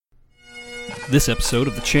This episode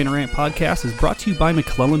of the Chanarant Podcast is brought to you by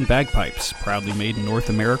McClellan Bagpipes, proudly made in North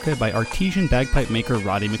America by artesian bagpipe maker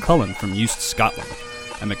Roddy McClellan from Uist, Scotland.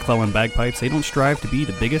 At McClellan Bagpipes, they don't strive to be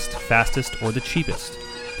the biggest, fastest, or the cheapest.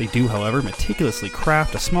 They do, however, meticulously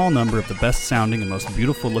craft a small number of the best-sounding and most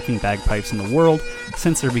beautiful-looking bagpipes in the world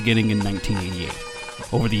since their beginning in 1988.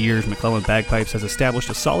 Over the years, McClellan Bagpipes has established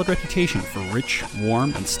a solid reputation for rich,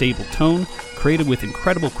 warm, and stable tone, created with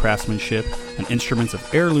incredible craftsmanship and instruments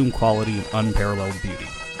of heirloom quality and unparalleled beauty.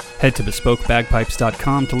 Head to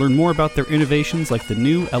BespokeBagpipes.com to learn more about their innovations like the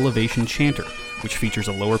new Elevation Chanter, which features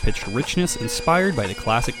a lower-pitched richness inspired by the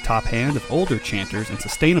classic top hand of older chanters and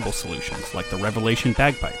sustainable solutions like the Revelation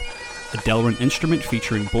Bagpipe, a Delrin instrument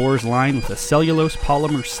featuring Bohr's line with a cellulose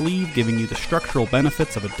polymer sleeve giving you the structural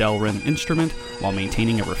benefits of a Delrin instrument while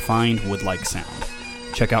maintaining a refined wood-like sound.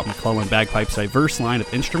 Check out McClellan Bagpipes' diverse line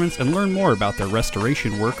of instruments and learn more about their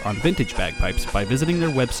restoration work on vintage bagpipes by visiting their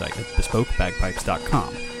website at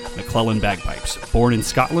BespokeBagpipes.com. McClellan Bagpipes, born in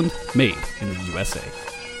Scotland, made in the USA.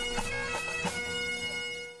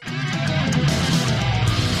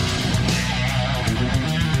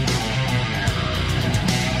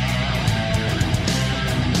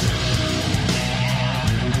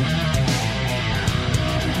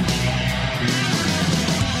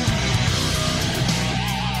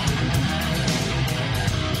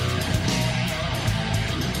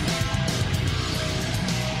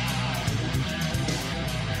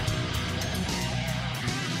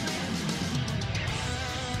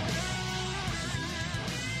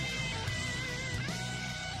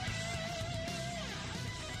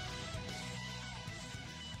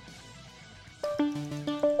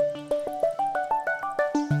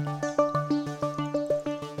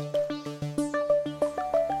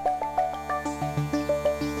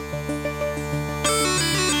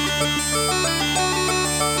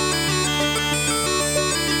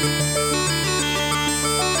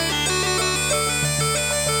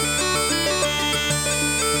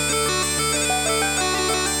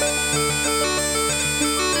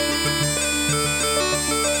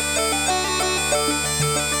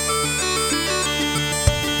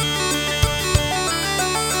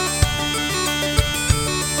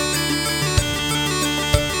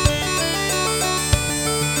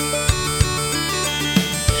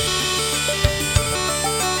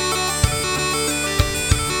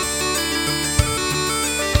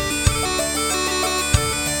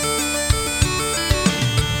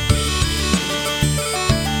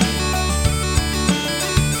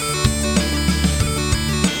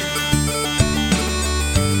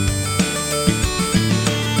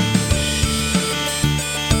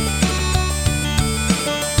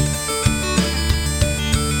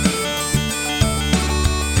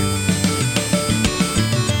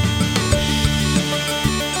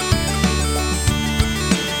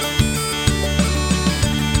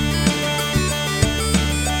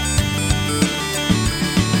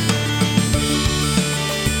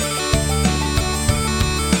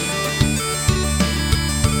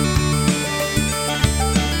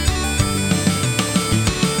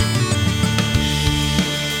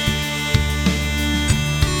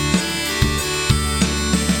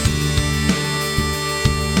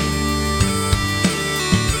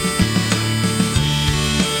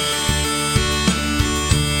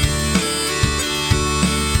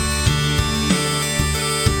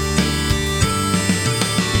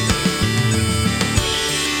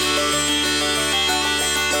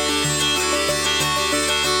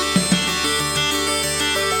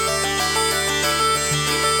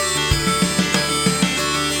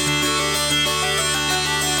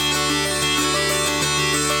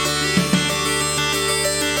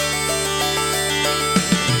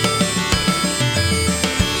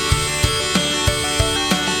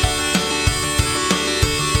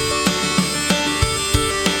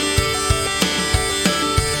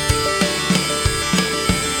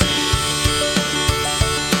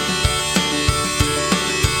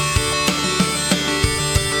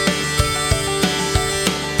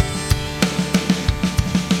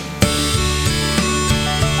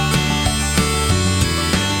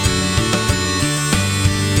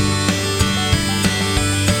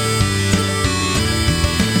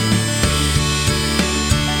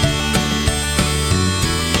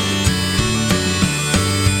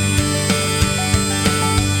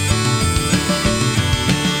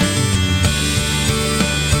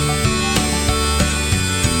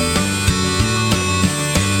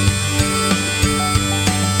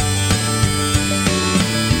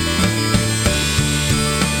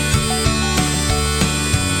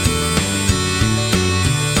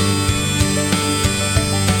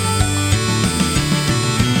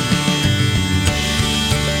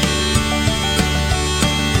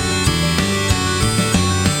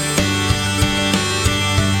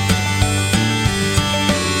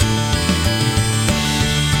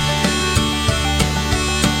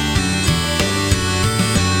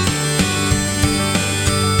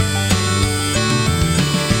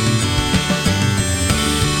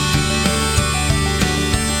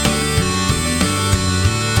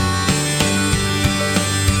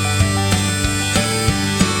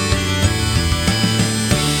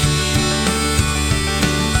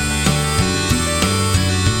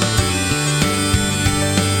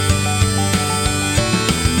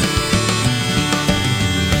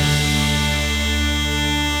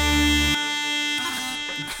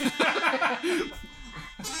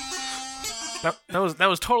 That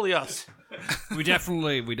was totally us. We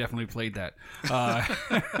definitely played that.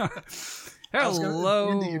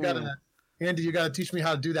 Hello. Andy, you gotta teach me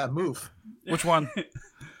how to do that move. Which one?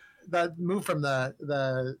 That move from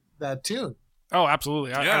that tune. Oh,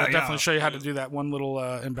 absolutely. I'll definitely yeah. show you how to do that one little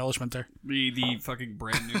embellishment there. The fucking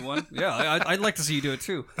brand new one. Yeah, I'd like to see you do it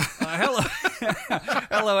too. Hello,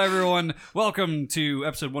 hello everyone. Welcome to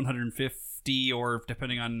episode 150, or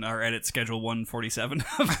depending on our edit schedule, 147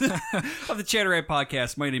 of the Chatter Rant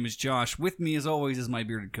Podcast. My name is Josh. With me, as always, is my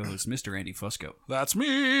bearded co-host, Mr. Andy Fusco. That's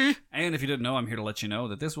me. And if you didn't know, I'm here to let you know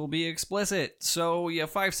that this will be explicit. So you have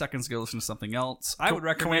 5 seconds to go listen to something else. I would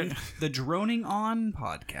recommend the Droning On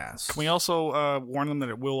podcast. Can we also warn them that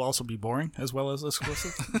it will also be boring as well as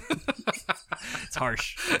explicit? It's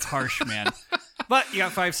harsh. It's harsh, man. But you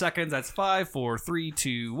got 5 seconds. That's 5, 4, 3,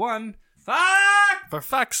 2, 1. Fuck! For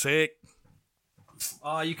fuck's sake.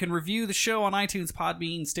 You can review the show on iTunes,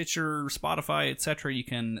 Podbean, Stitcher, Spotify, etc. You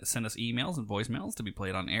can send us emails and voicemails to be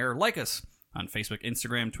played on air. Like us on Facebook,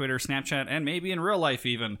 Instagram, Twitter, Snapchat, and maybe in real life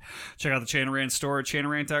even. Check out the Chatter Rant store at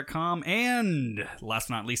ChatterRant.com. And last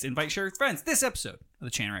but not least, invite your friends. This episode of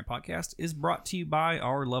the Chatter Rant Podcast is brought to you by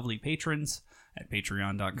our lovely patrons at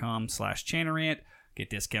patreon.com/ChatterRant. Get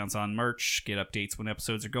discounts on merch, get updates when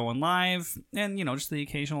episodes are going live, and, just the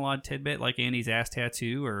occasional odd tidbit like Andy's ass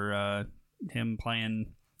tattoo or him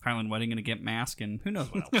playing Highland Wedding in a Gimp mask, and who knows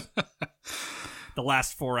what else. The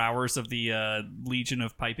last 4 hours of the Legion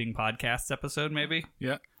of Piping Podcasts episode, maybe?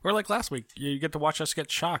 Yeah. Or like last week, you get to watch us get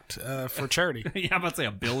shocked for charity. Yeah, I'm about to say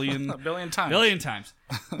a billion. A billion times. Billion times.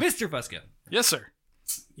 Mr. Fusco. Yes, sir.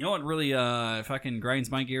 You know what really fucking grinds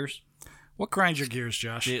my gears? What grinds your gears,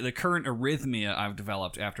 Josh? The current arrhythmia I've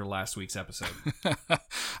developed after last week's episode.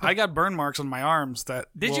 I got burn marks on my arms that...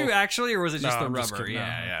 Did you actually, or was it just No, the I'm rubber? just kidding,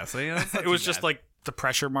 Yeah. So, that's not It was too just bad. like the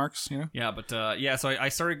pressure marks, Yeah, but so I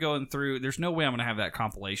started going through. There's no way I'm gonna have that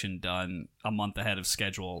compilation done a month ahead of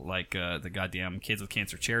schedule, like the goddamn Kids with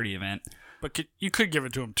Cancer charity event. But you could give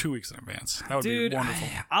it to them 2 weeks in advance. That would be wonderful.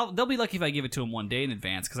 They'll be lucky if I give it to them 1 day in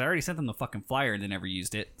advance, because I already sent them the fucking flyer and they never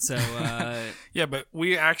used it. So Yeah, but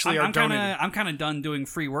we actually are donating. I'm kind of done doing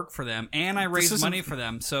free work for them, and I raised money for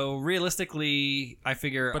them. So realistically, I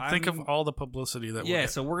figure. But think of all the publicity that. Yeah,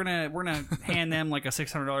 so we're gonna hand them like a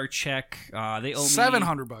 $600 check. They owe me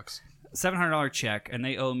 $700. $700 check, and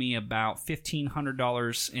they owe me about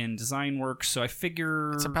 $1,500 in design work. So I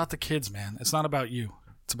figure It's about the kids, man. It's not about you.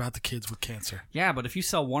 It's about the kids with cancer. Yeah, but if you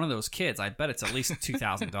sell one of those kids, I bet it's at least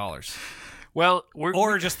 $2,000. Well,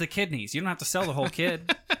 or just the kidneys. You don't have to sell the whole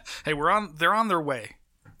kid. Hey, they're on their way.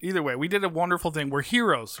 Either way, we did a wonderful thing. We're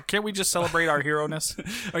heroes. Can't we just celebrate our hero-ness?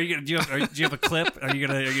 Do you have a clip? Are you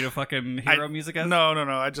gonna fucking hero music us? No.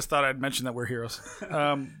 I just thought I'd mention that we're heroes.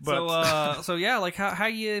 But so yeah, like how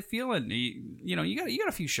you feeling? You got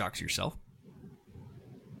a few shocks yourself.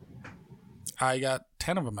 I got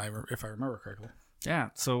 10 of them, if I remember correctly. Yeah.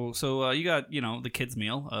 So you got the kids'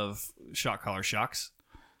 meal of shock collar shocks.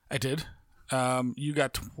 I did. You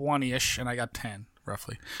got 20-ish, and I got 10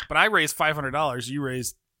 roughly. But I raised $500. You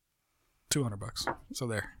raised $200. So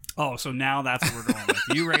there. Oh, so now that's what we're going with.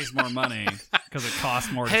 You raised more money because it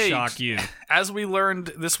costs more to shock you. As we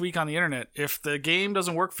learned this week on the internet, if the game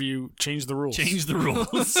doesn't work for you, change the rules. Change the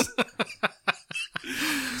rules.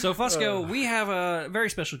 So, Fusco, we have a very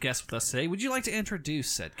special guest with us today. Would you like to introduce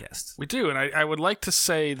said guest? We do, and I would like to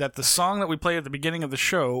say that the song that we played at the beginning of the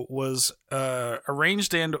show was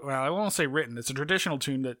arranged and, well, I won't say written. It's a traditional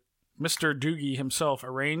tune that Mr. Doogie himself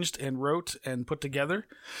arranged and wrote and put together.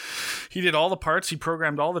 He did all the parts. He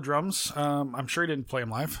programmed all the drums. I'm sure he didn't play them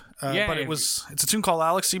live, but it's a tune called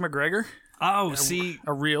Alex C. McGregor. Oh, see,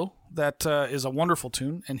 a reel that is a wonderful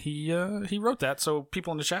tune, and he wrote that. So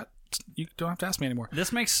people in the chat, you don't have to ask me anymore.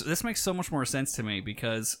 This makes so much more sense to me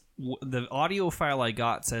because the audio file I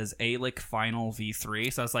got says ALIC Final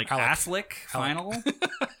V3, so I was like ASLIC Final.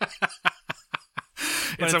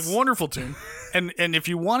 It's a wonderful tune, and if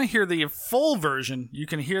you want to hear the full version, you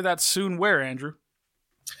can hear that soon. Where, Andrew?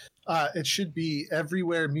 It should be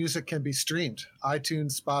everywhere music can be streamed: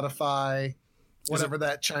 iTunes, Spotify, whatever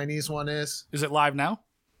that Chinese one is. Is it live now?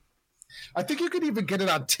 I think you could even get it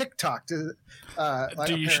on TikTok. You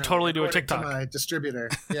should totally do a TikTok. My distributor,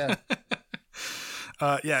 yeah.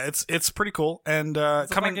 It's pretty cool. And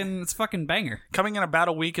it's fucking banger. Coming in about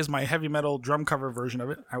a week is my heavy metal drum cover version of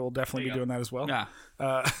it. I will definitely be doing that as well. Yeah.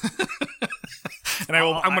 And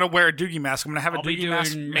I'm going to wear a Doogie mask. I'm going to have a Doogie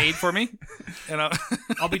mask made for me. And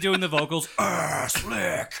I'll be doing the vocals.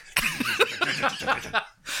 Slick.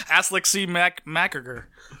 Aslick C. McGregor.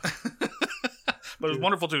 But it was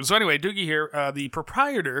wonderful too. So anyway, Doogie here, the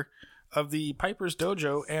proprietor of the Piper's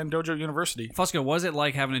Dojo and Dojo University. Fusco, what was it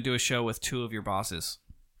like having to do a show with two of your bosses?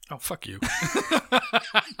 Oh, fuck you.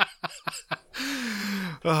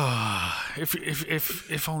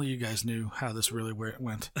 If only you guys knew how this really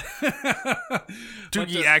went.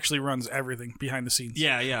 Doogie actually runs everything behind the scenes.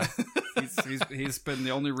 Yeah. He's been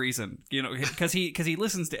the only reason, because he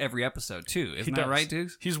listens to every episode too. Isn't that right,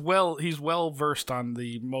 Dukes? He's well versed on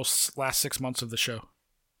the last 6 months of the show.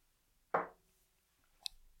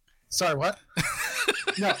 Sorry, what?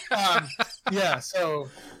 No. Yeah. So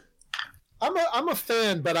I'm a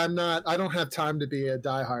fan, but I'm not. I don't have time to be a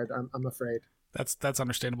diehard. I'm afraid. That's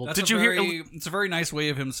understandable. Did you hear? It's a very nice way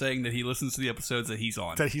of him saying that he listens to the episodes that he's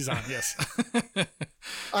on. Yes.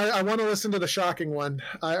 I want to listen to the shocking one.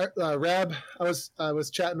 Rab, I was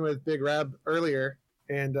chatting with Big Rab earlier,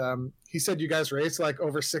 and he said you guys raced like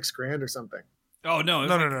over $6,000 or something. Oh no!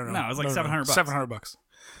 No, it was like $700. $700.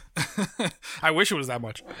 I wish it was that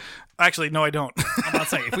much. Actually, no, I don't. I'm about to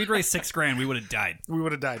say, if we'd raised $6,000, we would have died. We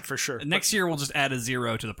would have died for sure. Next year, we'll just add a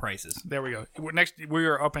 0 to the prices. There we go. We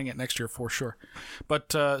are upping it next year for sure.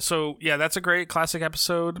 But so yeah, that's a great classic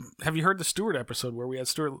episode. Have you heard the Stuart episode where we had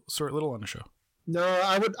Stuart Little on the show? No,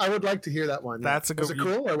 I would like to hear that one. That's a good. Was it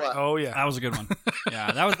cool or what? Oh yeah, that was a good one.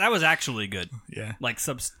 Yeah, that was actually good. Yeah, like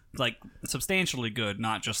substantially good,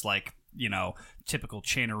 not just like typical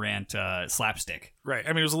Chanarant slapstick. Right. I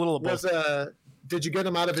mean, it was a little above. Did you get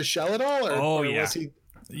him out of his shell at all? Or yeah.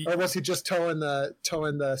 Was he just towing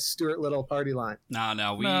the Stuart Little party line?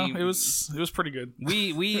 No, it was pretty good.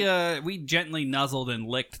 We gently nuzzled and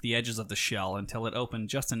licked the edges of the shell until it opened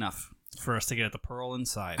just enough for us to get at the pearl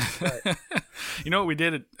inside. Right. You know what we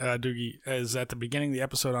did, Doogie, is at the beginning of the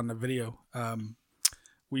episode on the video,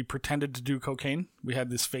 we pretended to do cocaine. We had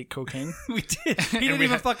this fake cocaine. We did. He didn't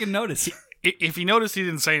even fucking notice. If he noticed, he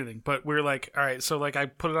didn't say anything. But we were like, all right. So like, I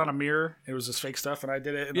put it on a mirror. It was this fake stuff, and I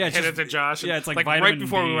did it. And I hit it to Josh. Yeah, it's like right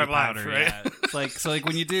before we went powder, live, right? Yeah. It's like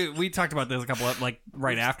when you do. We talked about this a couple of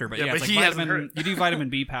right after, but yeah, it's he like you do vitamin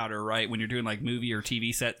B powder, right? When you're doing like movie or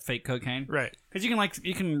TV set fake cocaine, right? Because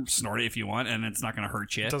you can snort it if you want, and it's not going to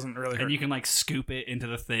hurt you. It doesn't really hurt. And you can like scoop it into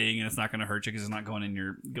the thing, and it's not going to hurt you because it's not going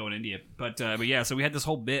into you. But yeah, so we had this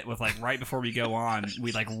whole bit with like right before we go on,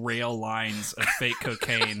 we like rail lines of fake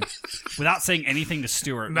cocaine without saying anything to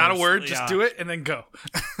Stuart. Not a word, just do it and then go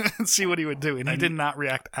and see what he would do. And he did not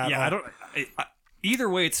react at all. Either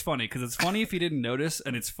way, it's funny because it's funny if he didn't notice,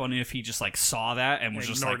 and it's funny if he just like saw that and was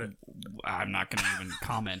just like, I'm not going to even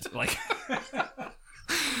comment. Like.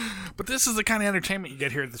 But this is the kind of entertainment you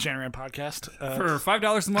get here at the Chanarant Podcast. For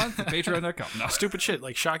 $5 a month, patreon.com. No. Stupid shit,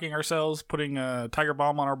 like shocking ourselves, putting Tiger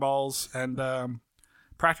Balm on our balls, and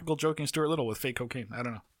practical joking Stuart Little with fake cocaine. I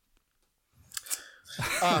don't know.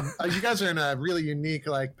 You guys are in a really unique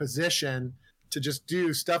position to just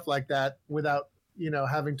do stuff like that without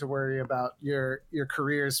having to worry about your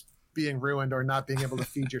careers being ruined or not being able to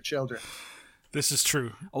feed your children. This is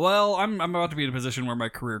true. Well, I'm about to be in a position where my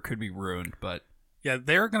career could be ruined, but yeah,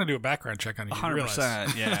 they're going to do a background check on you.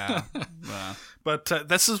 100%. Yeah. But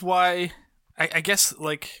this is why I guess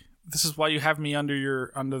this is why you have me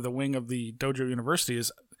under the wing of the Dojo University.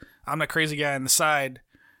 Is I'm that crazy guy on the side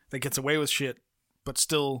that gets away with shit, but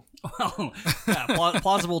still,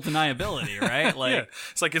 plausible deniability, right? Like, yeah.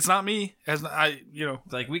 It's like it's not me. He's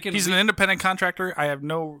an independent contractor. I have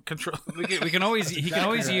no control. He can always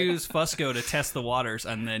use Fusco to test the waters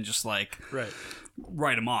and then just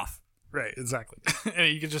write him off. Right, exactly.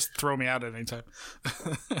 And you can just throw me out at any time.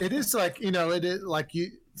 It is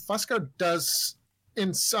Fusco does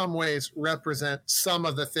in some ways represent some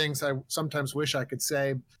of the things I sometimes wish I could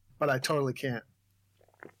say, but I totally can't.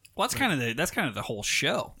 Well, that's kind of the whole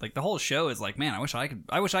show. Like the whole show is like, man, I wish I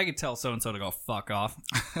could tell so and so to go fuck off.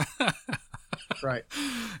 Right.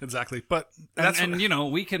 Exactly. But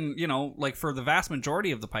we can, for the vast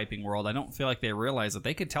majority of the piping world, I don't feel like they realize that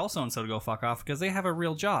they could tell so and so to go fuck off because they have a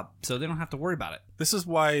real job, so they don't have to worry about it. This is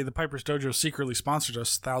why the Piper's Dojo secretly sponsors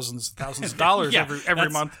us thousands of dollars every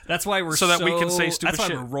month. That's why we can say stupid shit. That's why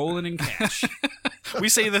we're rolling in cash. We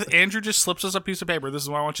say that Andrew just slips us a piece of paper. This is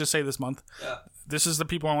what I want you to say this month. Yeah. This is the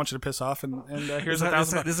people I want you to piss off, and here's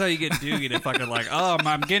 $1,000. This is how you get Doogie to fucking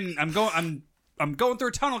I'm going through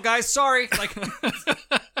a tunnel, guys. Sorry.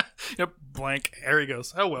 Yep. Blank. There he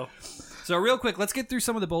goes. Oh well. So real quick, let's get through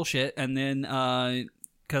some of the bullshit, and then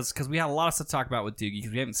because we had a lot of stuff to talk about with Doogie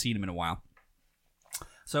because we haven't seen him in a while.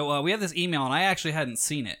 So we have this email, and I actually hadn't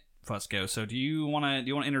seen it, Fusco. So do you want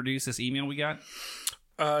to introduce this email we got?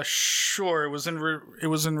 Sure. It was in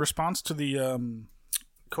response to the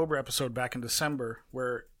Cobra episode back in December,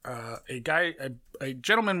 where a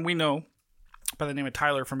gentleman we know by the name of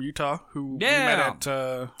Tyler from Utah, who we met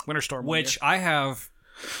at Winter Storm, which I have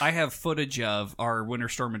I have footage of our Winter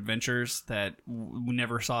Storm adventures that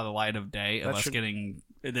never saw the light of day of us getting.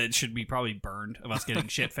 That should be probably burned of us getting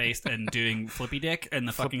shit faced and doing flippy dick in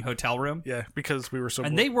the fucking hotel room. Yeah, because we were so.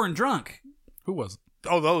 And they weren't drunk. Who was?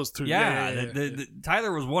 Oh, those two. Yeah.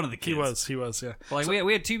 Tyler was one of the kids. He was. Yeah. Like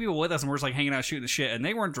we had two people with us, and we're just like hanging out shooting the shit, and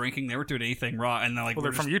they weren't drinking. They weren't doing anything raw, and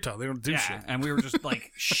they're from Utah. They don't do shit. And we were just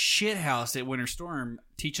like shithoused at Winter Storm,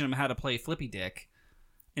 teaching them how to play flippy dick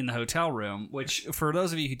in the hotel room. Which, for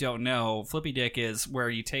those of you who don't know, flippy dick is where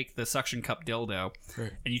you take the suction cup dildo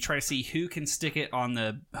and you try to see who can stick it on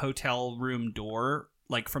the hotel room door,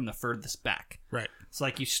 like from the furthest back. Right. So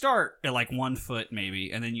like you start at like 1 foot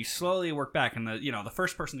maybe, and then you slowly work back, and the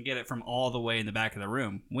first person to get it from all the way in the back of the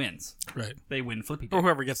room wins. Right. They win flippy dick. Or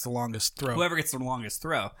whoever gets the longest throw.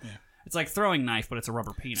 Yeah. It's like throwing knife, but it's a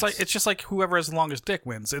rubber penis. It's just like whoever has the longest dick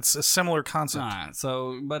wins. It's a similar concept.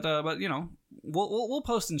 We'll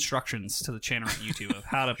post instructions to the channel on YouTube of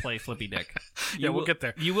how to play flippy dick. We'll get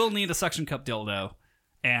there. You will need a suction cup dildo,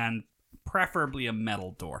 and preferably a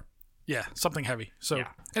metal door. Yeah, something heavy. So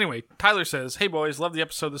anyway, Tyler says, "Hey boys, love the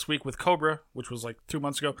episode this week with Cobra, which was like 2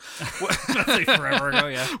 months ago. Like forever ago,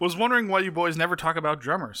 yeah. Was wondering why you boys never talk about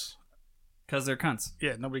drummers. Because they're cunts.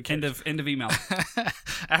 Yeah, nobody cares. End of email.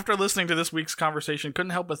 After listening to this week's conversation, couldn't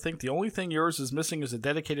help but think the only thing yours is missing is a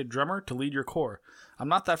dedicated drummer to lead your corps. I'm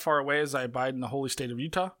not that far away as I abide in the holy state of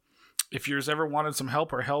Utah. If yours ever wanted some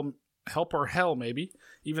help or hell maybe,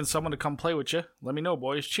 even someone to come play with you, let me know,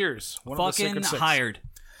 boys. Cheers." Fucking hired.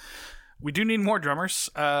 We do need more drummers.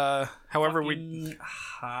 However, we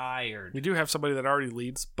do have somebody that already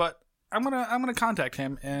leads, but I'm gonna contact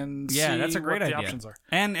him and see that's a great what idea. the options are.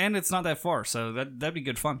 And it's not that far, so that'd be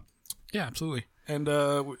good fun. Yeah, absolutely. And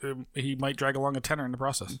he might drag along a tenor in the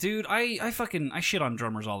process. Dude, I shit on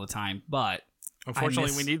drummers all the time, but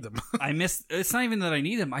unfortunately we need them. It's not even that I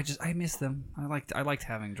need them. I miss them. I liked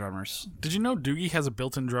having drummers. Did you know Doogie has a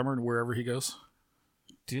built-in drummer wherever he goes?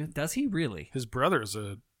 Dude, does he really? His brother is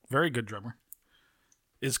a very good drummer.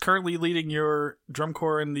 Is currently leading your drum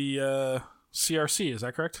corps in the CRC, is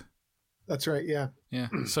that correct? That's right, yeah. Yeah.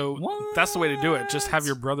 So that's the way to do it. Just have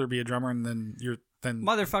your brother be a drummer, and then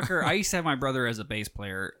motherfucker, I used to have my brother as a bass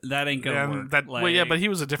player. That ain't gonna work. But he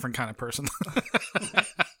was a different kind of person.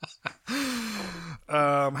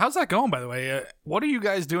 How's that going, by the way? What are you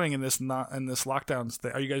guys doing in this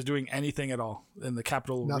lockdown? Are you guys doing anything at all in the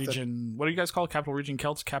capital region? What do you guys call it? Capital region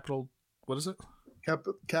Celts? Capital, what is it?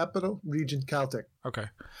 Capital region Celtic. Okay.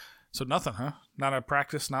 So nothing, huh? Not a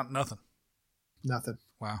practice, nothing. Nothing.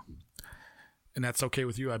 Wow. And that's okay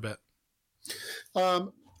with you, I bet. I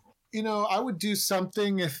would do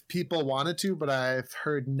something if people wanted to, but I've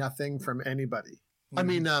heard nothing from anybody. Mm-hmm. I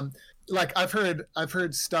mean, like I've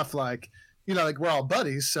heard stuff like, like we're all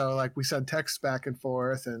buddies, so like we send texts back and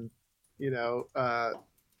forth, and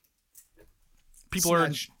people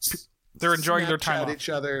they're enjoying their time off. Each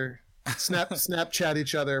other, Snapchat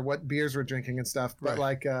each other what beers we're drinking and stuff, but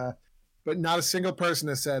but not a single person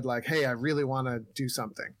has said like, "Hey, I really want to do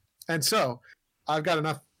something." And so I've got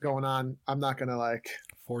enough going on. I'm not going to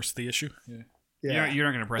force the issue. Yeah. You're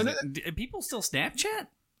not going to press it. Do people still Snapchat?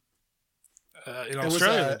 In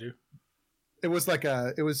Australia, they do. It was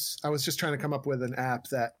I was just trying to come up with an app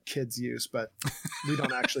that kids use, but we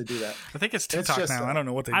don't actually do that. I think it's TikTok now. I don't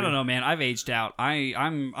know what they do. I don't know, man. I've aged out.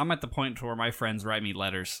 I'm at the point where my friends write me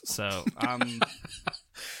letters, so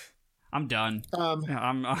I'm done.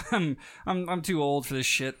 I'm too old for this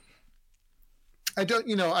shit. I don't,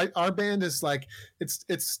 our band is like,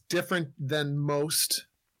 it's different than most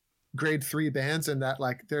grade 3 bands in that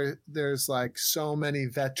like there's like so many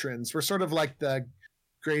veterans. We're sort of like the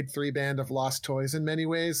grade 3 band of Lost Toys in many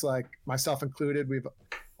ways, like myself included. We've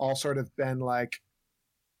all sort of been like,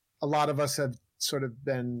 a lot of us have sort of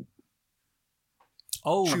been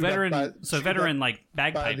veteran. Veteran like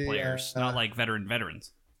bagpipe players, not like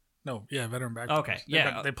veterans. No, yeah, veteran bagpipe. Okay,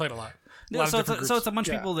 yeah, they played a lot. So it's a bunch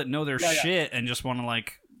of people that know their shit and just want to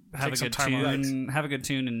like have a good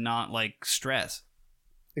tune and not like stress.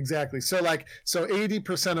 Exactly. So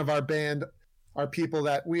 80% of our band are people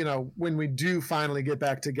that when we do finally get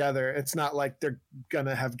back together, it's not like they're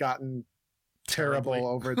gonna have gotten terrible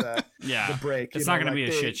over the the break. It's not gonna be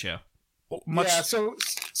a shit show.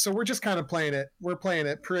 So we're just kind of playing it. We're playing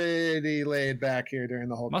it pretty laid back here during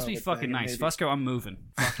the whole. Must be fucking nice, Fusco. I'm moving.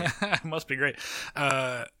 Must be great.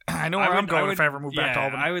 I know where I'm going if I ever move back to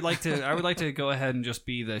Albany. I would like to go ahead and just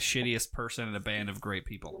be the shittiest person in a band of great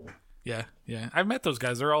people. Yeah. I've met those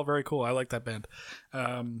guys. They're all very cool. I like that band.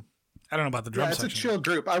 I don't know about the drum section. It's a chill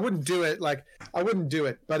group. I wouldn't do it,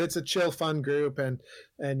 but it's a chill, fun group, and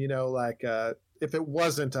if it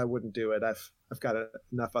wasn't, I wouldn't do it. I've got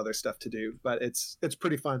enough other stuff to do. But it's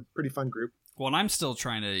pretty fun group. Well, and I'm still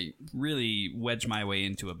trying to really wedge my way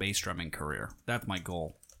into a bass drumming career. That's my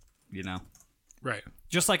goal, you know. Right.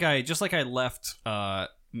 Just like I left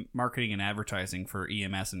marketing and advertising for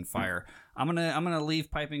EMS and fire. I'm gonna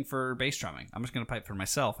leave piping for bass drumming. I'm just gonna pipe for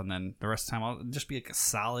myself, and then the rest of the time I'll just be like a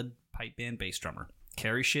solid pipe band bass drummer.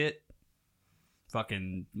 Carry shit.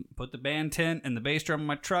 Fucking put the band tent and the bass drum in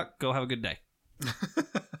my truck. Go have a good day.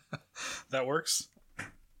 That works.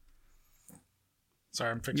 Sorry,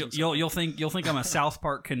 I'm fixing. You'll think I'm a South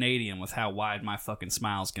Park Canadian with how wide my fucking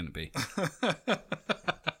smile's gonna be.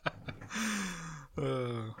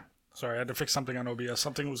 Sorry, I had to fix something on OBS.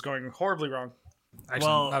 Something was going horribly wrong. Actually,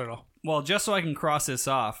 Well, not at all. Well, just so I can cross this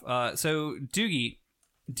off. So Doogie,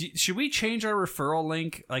 should we change our referral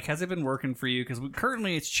link? Like, has it been working for you? Because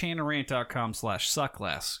currently it's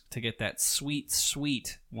chanarant.com/suckless to get that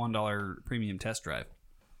sweet $1 premium test drive.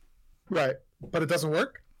 Right, but it doesn't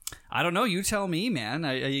work. I don't know. You tell me, man.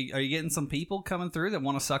 Are you getting some people coming through that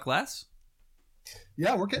want to suck less?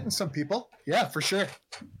 Yeah, we're getting some people. Yeah, for sure.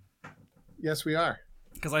 Yes, we are.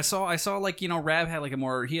 Because I saw like, you know, Rab had like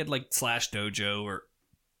he had like /dojo or,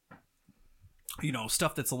 you know,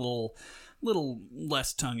 stuff that's a little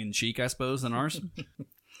less tongue in cheek, I suppose, than ours.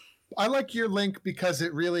 I like your link because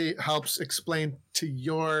it really helps explain to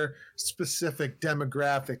your specific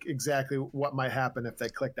demographic exactly what might happen if they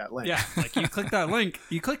click that link. Yeah, like you click that link,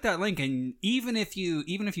 and even if you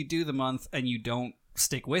do the month and you don't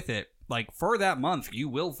stick with it, like for that month, you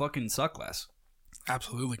will fucking suck less.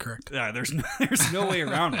 Absolutely correct. Yeah, there's no way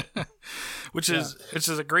around it. Which is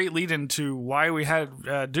a great lead into why we had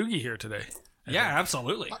Doogie here today. Yeah,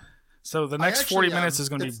 absolutely. So the next 40 minutes is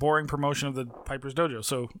going to be boring promotion of the Piper's Dojo.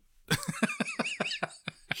 So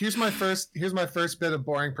here's my first bit of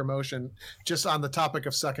boring promotion, just on the topic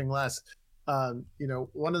of sucking less. You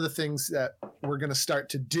know, one of the things that we're going to start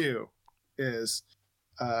to do is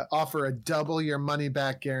offer a double your money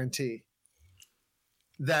back guarantee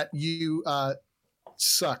that you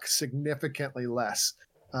suck significantly less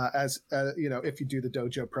as you know, if you do the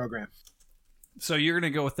dojo program. So you're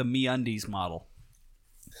going to go with the MeUndies model.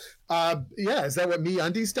 Yeah, is that what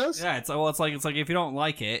MeUndies does? Yeah, it's like if you don't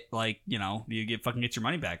like it, like, you know, you get your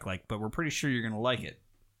money back, like, but we're pretty sure you're gonna like it.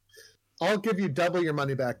 I'll give you double your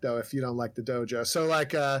money back though if you don't like the dojo. So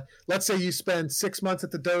like let's say you spend 6 months at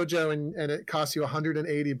the dojo and it costs you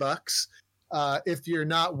 $180. If you're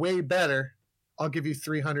not way better, I'll give you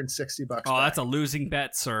 $360 back. Oh, that's a losing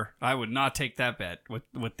bet, sir. I would not take that bet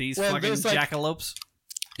with these fucking jackalopes.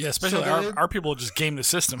 Yeah, especially our people just game the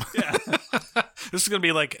system. Yeah. This is going to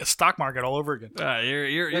be like a stock market all over again.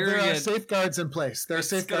 There are safeguards in place. There are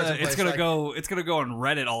safeguards in place. It's going to go on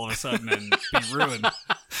Reddit all of a sudden and be ruined.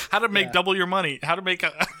 How to make double your money. How to make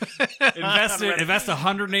invest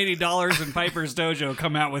 $180 in Piper's Dojo,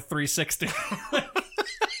 come out with $360.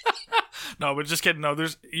 No, but just kidding. No,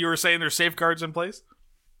 you were saying there's safeguards in place?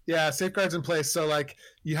 Yeah, safeguards in place. So like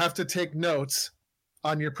you have to take notes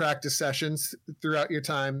on your practice sessions throughout your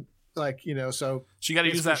time, like, you know, so you got to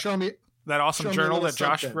use that. Show me that awesome journal that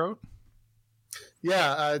Josh wrote.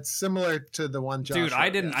 Yeah, it's similar to the one Josh. Dude, wrote, I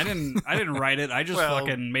didn't write it. I just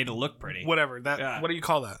fucking made it look pretty. Whatever. What do you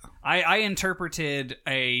call that? I interpreted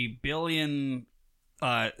 1 billion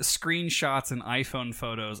screenshots and iPhone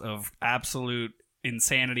photos of absolute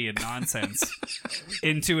insanity and nonsense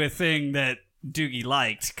into a thing that Doogie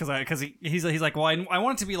liked, because he's like, well, I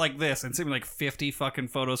want it to be like this, and sent me like 50 fucking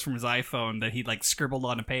photos from his iPhone that he like scribbled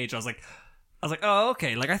on a page. I was like, oh,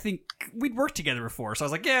 okay, like I think we'd worked together before, so I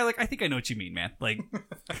was like, yeah, like I think I know what you mean, man. Like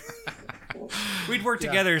we'd worked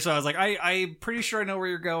together, so I was like, I'm pretty sure I know where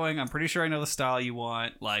you're going. I'm pretty sure I know the style you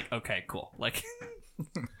want. Like, okay, cool. Like,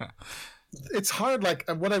 it's hard. Like,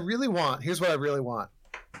 what I really want. Here's what I really want,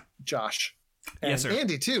 Josh. And yes, sir.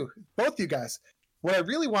 Andy too. Both you guys. What I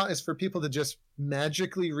really want is for people to just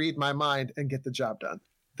magically read my mind and get the job done.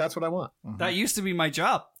 That's what I want. Mm-hmm. That used to be my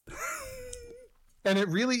job. And it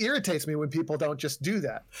really irritates me when people don't just do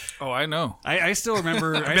that. Oh, I know. I still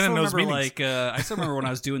remember. I've been in those meetings. I still remember when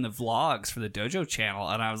I was doing the vlogs for the Dojo channel,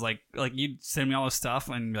 and I was like you'd send me all this stuff,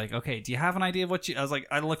 and be like, okay, do you have an idea of what you? I was like,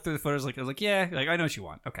 I looked through the photos, I was like, yeah, like I know what you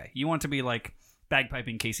want. Okay, you want it to be like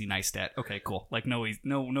bagpiping Casey Neistat. Okay, cool. Like no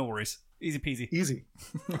worries. Easy peasy. Easy.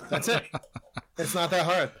 That's it. It's not that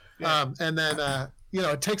hard. Yeah. And then, you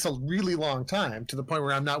know, it takes a really long time to the point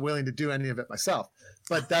where I'm not willing to do any of it myself.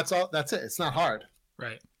 But that's all. That's it. It's not hard.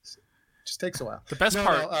 Right. It just takes a while. The best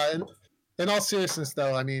part. In all seriousness,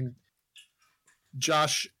 though, I mean,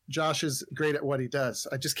 Josh is great at what he does.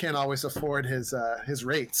 I just can't always afford his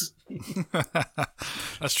rates.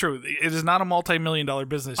 That's true. It is not a multi-million-dollar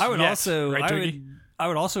business. I would I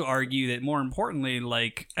would also argue that more importantly,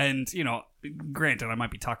 like, and you know, granted, I might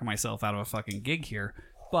be talking myself out of a fucking gig here,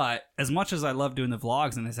 but as much as I love doing the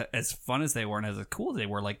vlogs and as fun as they were and as cool as they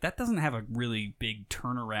were, like, that doesn't have a really big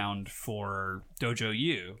turnaround for Dojo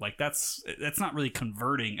U. Like, that's not really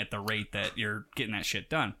converting at the rate that you're getting that shit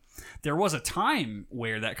done. There was a time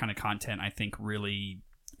where that kind of content, I think, really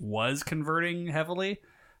was converting heavily,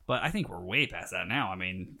 but I think we're way past that now. I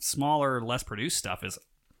mean, smaller, less produced stuff is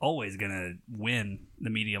always going to win the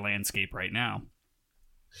media landscape right now.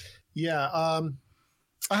 Yeah,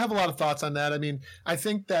 I have a lot of thoughts on that. I mean, I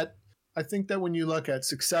think that when you look at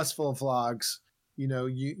successful vlogs, you know,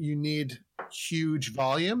 you need huge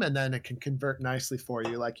volume, and then it can convert nicely for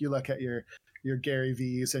you. Like, you look at your Gary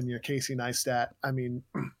V's and your Casey Neistat. I mean,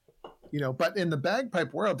 you know, but in the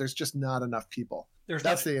bagpipe world, there's just not enough people.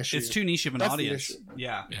 That's the issue. It's too niche of an audience.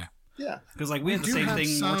 Yeah. Because like we have the same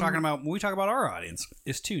thing we're talking about when we talk about our audience.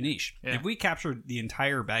 It's too niche. Yeah. If we captured the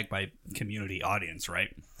entire bagpipe community audience, right?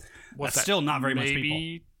 That's still not very much people.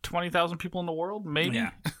 Maybe 20,000 people in the world, maybe.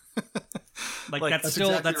 Yeah. like that's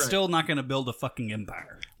still not going to build a fucking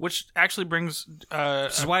empire. Which actually brings which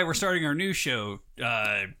is why we're starting our new show,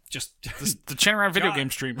 just the Chan Around video game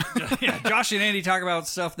stream. Yeah, Josh and Andy talk about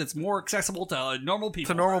stuff that's more accessible to normal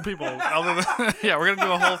people. Yeah, we're going to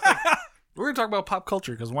do a whole thing. We're going to talk about pop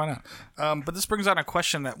culture, because why not? But this brings on a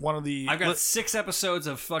question that one of the... I've got 6 episodes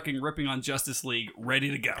of fucking ripping on Justice League ready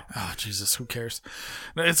to go. Oh, Jesus, who cares?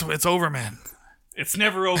 It's over, man. It's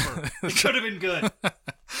never over. It could have been good.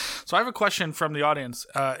 So I have a question from the audience,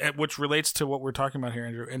 which relates to what we're talking about here,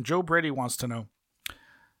 Andrew. And Joe Brady wants to know,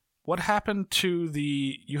 what happened to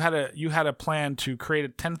the... You had a plan to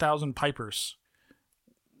create 10,000 pipers.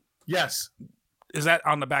 Yes. Is that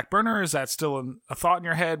on the back burner? Is that still a thought in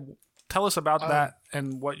your head? Tell us about that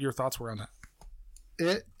and what your thoughts were on that.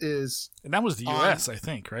 It is... And that was the U.S., I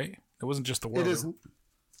think, right? It wasn't just the world.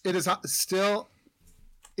 It is still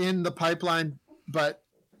in the pipeline, but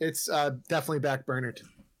it's definitely backburnered.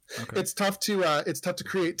 Okay. It's tough to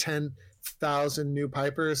create 10,000 new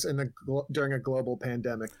pipers during a global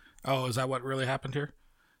pandemic. Oh, is that what really happened here?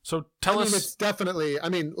 So tell us... It's definitely... I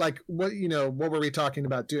mean, like, what were we talking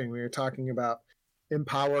about doing? We were talking about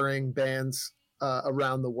empowering bands...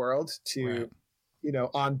 around the world to,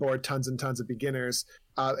 onboard tons and tons of beginners.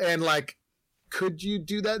 And like, could you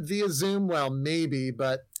do that via Zoom? Well, maybe,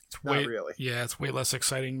 but not really. Yeah, it's way less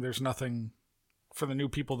exciting. There's nothing for the new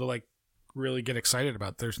people to like really get excited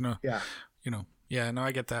about. There's no,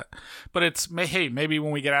 I get that. But it's, hey, maybe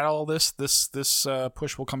when we get out of all this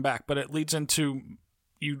push will come back. But it leads into,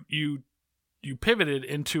 you pivoted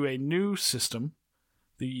into a new system,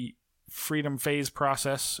 the Freedom Phase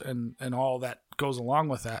process and all that goes along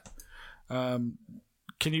with that.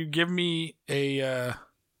 Can you give me a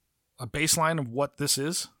baseline of what this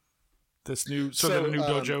is? This new sort of new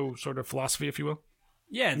dojo sort of philosophy, if you will.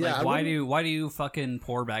 Yeah, like why do you fucking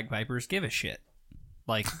poor bagpipers give a shit?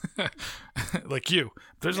 Like, like you.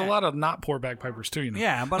 There's a lot of not poor bagpipers too, you know.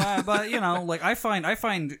 Yeah, but like I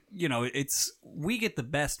find it's we get the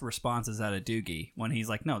best responses out of Doogie when he's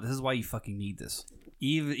like, no, this is why you fucking need this.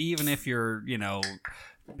 Even if you're,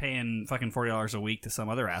 paying fucking $40 a week to some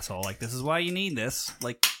other asshole, like, this is why you need this.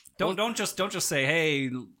 Like, don't just say, hey,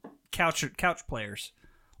 couch players.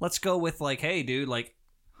 Let's go with like, hey, dude, like,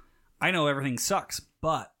 I know everything sucks,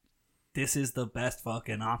 but this is the best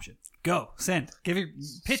fucking option. Go,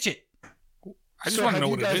 pitch it. I just want to know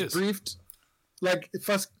what it is. Briefed, like,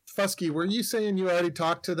 Fusky, were you saying you already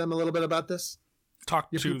talked to them a little bit about this? Talk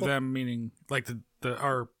to them, meaning like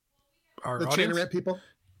our audience? Chain Rant people?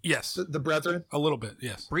 Yes. The brethren? A little bit,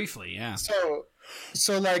 yes. Briefly, yeah.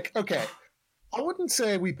 So like, okay, I wouldn't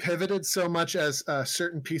say we pivoted so much as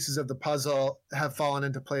certain pieces of the puzzle have fallen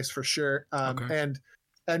into place for sure. Okay.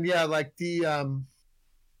 And yeah, like the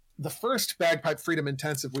first Bagpipe Freedom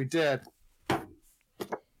Intensive we did,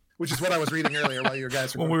 which is what I was reading earlier while you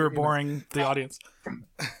guys were when we were boring the audience.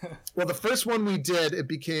 Well, the first one we did, it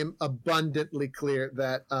became abundantly clear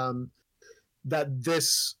that that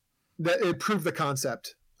it proved the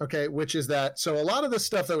concept. Okay, which is that, so a lot of the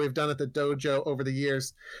stuff that we've done at the dojo over the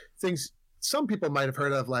years, things some people might have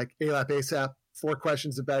heard of, like ALAP ASAP, 4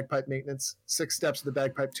 questions of bagpipe maintenance, 6 steps of the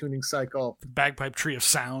bagpipe tuning cycle, the bagpipe tree of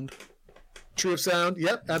sound. Tree of sound,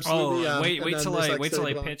 yep, absolutely. Oh, wait till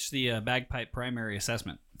I pitch the bagpipe primary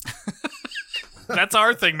assessment. That's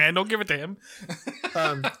our thing, man. Don't give it to him.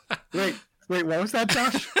 Wait, what was that,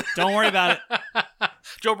 Josh? Don't worry about it.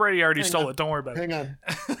 Joe Brady already stole it. Don't worry about it. Hang on.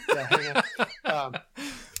 Yeah, hang on.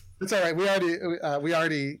 It's all right. We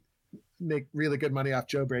already make really good money off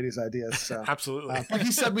Joe Brady's ideas. So. Absolutely. But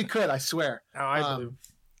he said we could, I swear. Oh, I believe.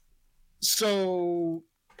 So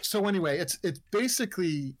So anyway, it's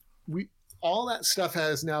basically all that stuff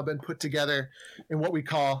has now been put together in what we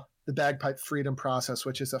call the Bagpipe Freedom Process,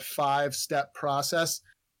 which is a 5-step process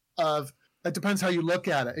of, it depends how you look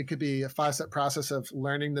at it. It could be a 5-step process of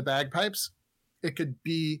learning the bagpipes. It could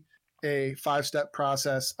be a 5-step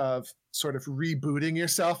process of sort of rebooting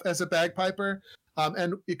yourself as a bagpiper.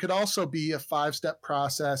 And it could also be a 5-step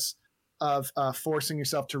process of forcing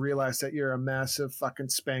yourself to realize that you're a massive fucking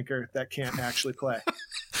spanker that can't actually play.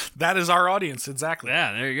 That is our audience, exactly.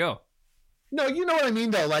 Yeah, there you go. No, you know what I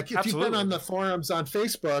mean, though. Like, if Absolutely. you've been on the forums on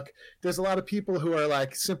Facebook, there's a lot of people who are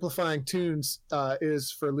like, simplifying tunes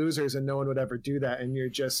is for losers, and no one would ever do that. And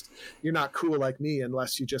you're not cool like me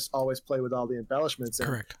unless you just always play with all the embellishments.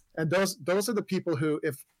 Correct. And those are the people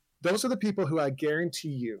who I guarantee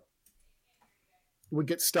you would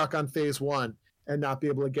get stuck on phase 1 and not be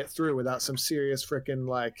able to get through without some serious freaking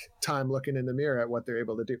like time looking in the mirror at what they're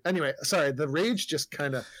able to do. Anyway, sorry, the rage just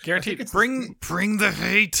kind of Guaranteed. Bring the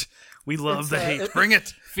hate. We love the hate. Bring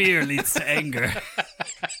it. Fear leads to anger.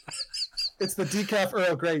 It's the decaf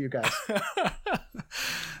Earl Grey, you guys.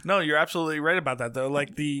 No, you're absolutely right about that, though.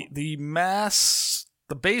 Like the mass,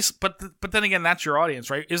 the base, but then again, that's your audience,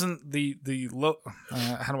 right? Isn't the low?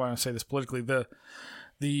 How do I want to say this politically?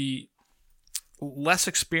 The less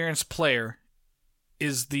experienced player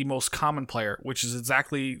is the most common player, which is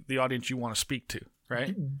exactly the audience you want to speak to,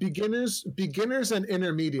 right? Beginners and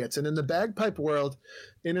intermediates. And in the bagpipe world,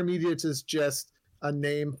 intermediates is just a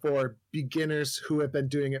name for beginners who have been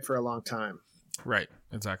doing it for a long time. Right,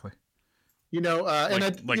 exactly. You know, I'm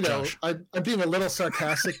being a little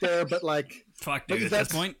sarcastic there, but like, fuck, dude, at this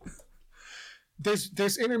point,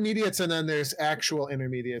 there's intermediates and then there's actual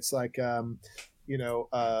intermediates, like,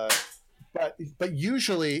 but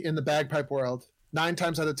usually in the bagpipe world, 9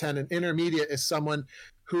 times out of 10, an intermediate is someone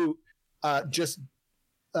who just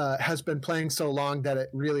has been playing so long that it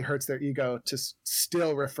really hurts their ego to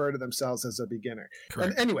still refer to themselves as a beginner. Correct.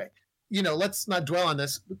 And anyway, let's not dwell on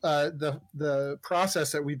this. The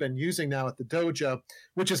process that we've been using now at the dojo,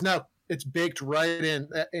 which is now, it's baked right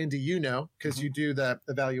into, because you do the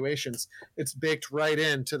evaluations. It's baked right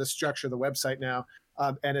into the structure of the website now.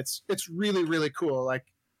 And it's really, really cool. Like,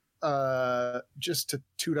 just to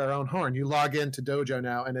toot our own horn, you log into Dojo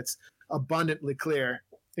now and it's abundantly clear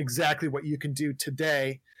exactly what you can do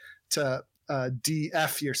today to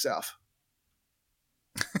DF yourself.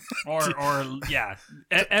 or yeah,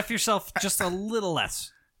 F yourself just a little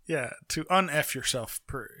less. Yeah, to un-F yourself,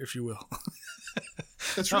 if you will.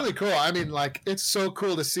 It's really cool. I mean, like, it's so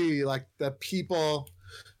cool to see like the people.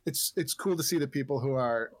 It's cool to see the people who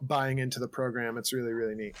are buying into the program. It's really,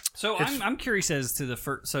 really neat. So I'm curious as to the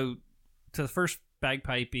first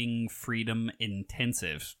bagpiping freedom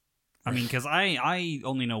intensive. I mean, because I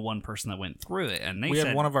only know one person that went through it, and we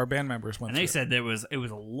had one of our band members went. And they said it was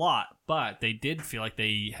a lot, but they did feel like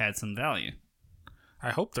they had some value. I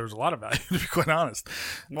hope there was a lot of value, to be quite honest.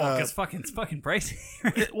 Well, because it's fucking pricey.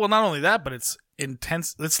 Well, not only that, but it's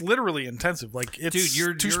intense. It's literally intensive. Like, it's dude,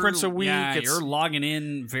 you're 2 sprints a week. Yeah, you're logging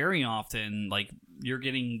in very often. Like, you're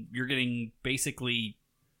getting basically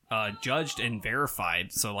judged and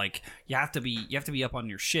verified. So like, you have to be up on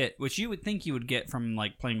your shit, which you would think you would get from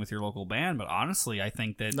like playing with your local band. But honestly, I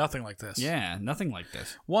think that nothing like this. Yeah, nothing like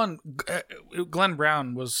this. One, Glenn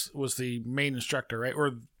Brown was the main instructor, right?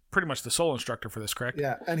 Or pretty much the sole instructor for this, correct?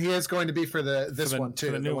 Yeah, and he is going to be for this one too,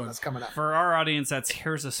 for the new one that's coming up. For our audience, that's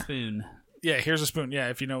Here's a Spoon. Yeah, Here's a Spoon. Yeah,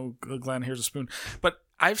 if you know Glenn, Here's a Spoon. But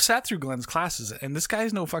I've sat through Glenn's classes, and this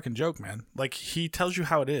guy's no fucking joke, man. Like, he tells you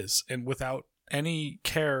how it is, and without any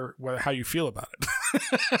care how you feel about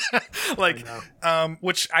it. Like,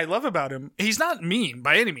 which I love about him. He's not mean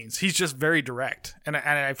by any means. He's just very direct. And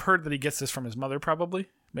I've heard that he gets this from his mother, probably.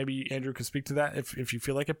 Maybe Andrew could speak to that if you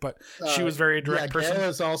feel like it. But she was very direct person.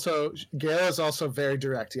 Gail is also very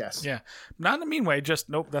direct. Yes. Yeah, not in a mean way. Just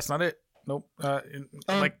nope. That's not it. Nope.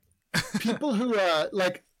 Like people who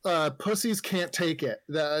pussies can't take it.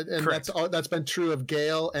 And that's been true of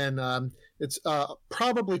Gail, and it's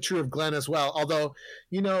probably true of Glenn as well. Although,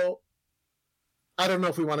 I don't know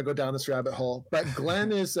if we want to go down this rabbit hole, but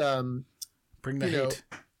Glenn is bring the hate.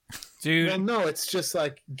 Dude, well, no, it's just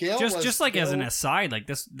like Gail. Just like as an aside, like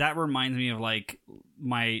this, that reminds me of like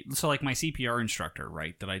my CPR instructor,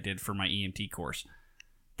 right? That I did for my EMT course.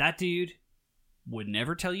 That dude would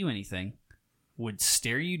never tell you anything, would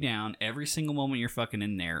stare you down every single moment you're fucking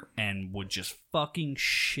in there, and would just fucking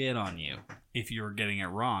shit on you if you were getting it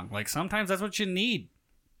wrong. Like, sometimes that's what you need.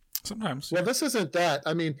 Sometimes. Well, this isn't that.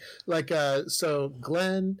 I mean, like, so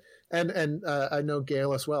Glenn and I know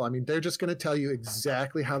Gail as well. I mean, they're just going to tell you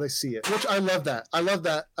exactly how they see it, which I love that. I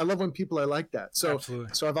love when people are like that. So,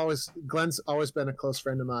 Absolutely. so Glenn's always been a close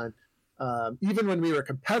friend of mine. Even when we were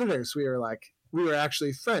competitors, we were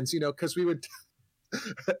actually friends, because we would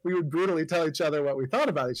brutally tell each other what we thought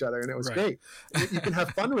about each other, and it was great. You can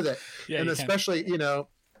have fun with it. And especially,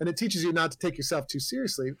 and it teaches you not to take yourself too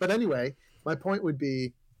seriously. But anyway, my point would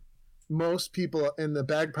be, most people in the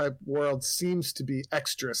bagpipe world seems to be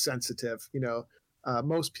extra sensitive.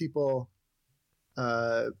 Most people,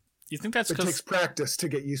 you think that's it takes practice to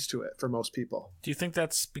get used to it for most people. Do you think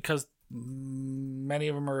that's because most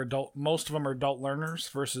of them are adult learners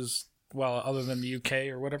versus, other than the UK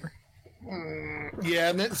or whatever? Yeah,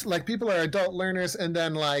 and it's like people are adult learners, and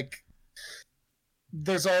then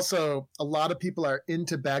there's also a lot of people are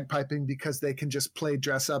into bagpiping because they can just play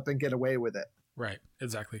dress up and get away with it. Right,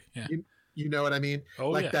 exactly. Yeah. You know what I mean?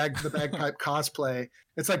 Oh, the bagpipe cosplay.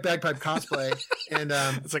 It's like bagpipe cosplay, and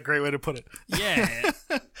it's a great way to put it. Yeah.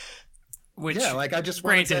 I just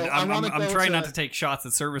granted, I'm trying not to take shots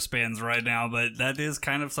at service bands right now, but that is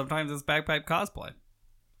kind of sometimes it's bagpipe cosplay.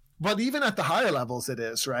 But even at the higher levels, it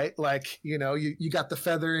is, right? You got the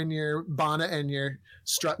feather in your bonnet and you're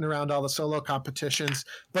strutting around all the solo competitions,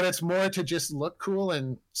 but it's more to just look cool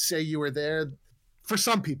and say you were there. For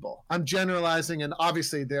some people, I'm generalizing, and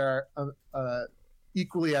obviously there are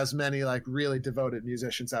equally as many really devoted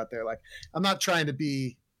musicians out there. I'm not trying to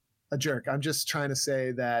be a jerk. I'm just trying to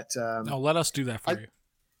say that. No, let us do that for you.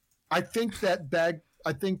 I think that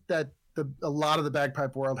a lot of the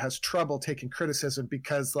bagpipe world has trouble taking criticism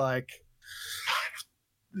because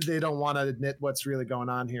they don't want to admit what's really going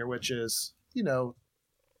on here, which is to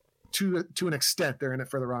an extent they're in it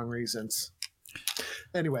for the wrong reasons.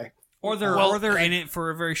 Anyway. Or they're in it for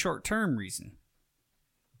a very short-term reason.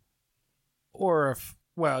 Well,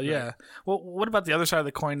 what about the other side of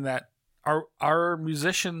the coin, that are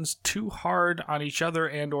musicians too hard on each other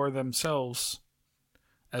and or themselves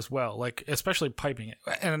as well? Especially piping it.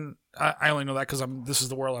 And I only know that because this is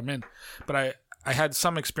the world I'm in. But I had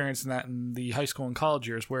some experience in that in the high school and college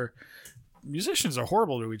years, where musicians are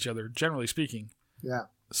horrible to each other, generally speaking. Yeah.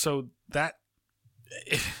 So that...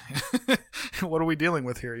 what are we dealing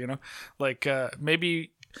with here?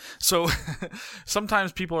 Maybe so.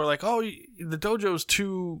 Sometimes people are like, "Oh, the dojo's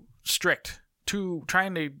too strict, too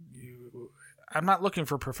trying to. I'm not looking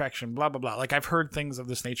for perfection." Blah blah blah. I've heard things of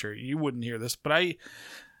this nature. You wouldn't hear this, but I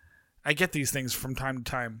get these things from time to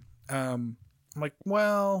time. I'm like,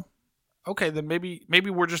 well, okay, then maybe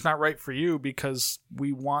we're just not right for you, because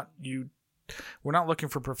we want you. We're not looking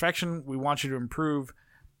for perfection. We want you to improve.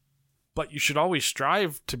 But you should always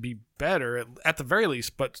strive to be better, at the very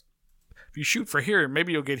least. But if you shoot for here,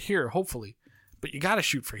 maybe you'll get here, hopefully. But you got to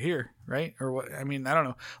shoot for here, right? Or what? I mean, I don't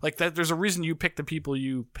know. That, there's a reason you pick the people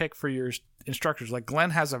you pick for your instructors. Glenn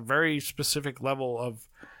has a very specific level of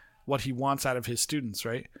what he wants out of his students,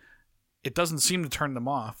 right? It doesn't seem to turn them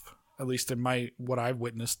off, at least in what I've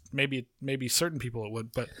witnessed. Maybe certain people it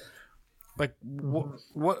would, but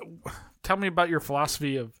what? Tell me about your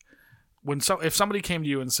philosophy of. If somebody came to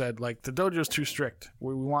you and said, the dojo's too strict,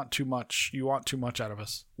 we want too much, you want too much out of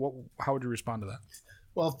us, how would you respond to that?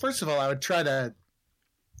 Well, first of all, I would try to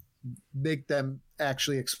make them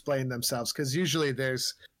actually explain themselves, because usually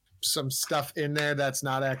there's some stuff in there that's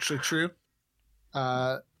not actually true,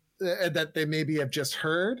 that they maybe have just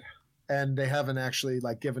heard and they haven't actually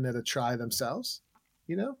given it a try themselves.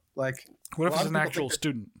 What if it's an actual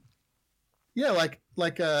student? Yeah,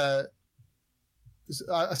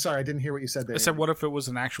 sorry, I didn't hear what you said there. I said, what if it was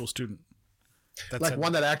an actual student?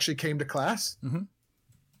 One that actually came to class? Mm-hmm.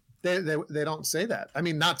 They don't say that. I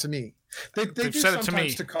mean, not to me. They do said it to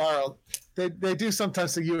me. To Carl. They do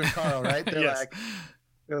sometimes to you and Carl, right? They're yes.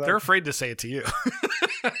 They're afraid to say it to you.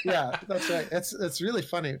 Yeah, that's right. It's really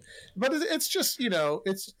funny, but it's just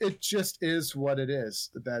it just is what it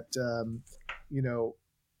is. That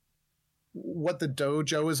what the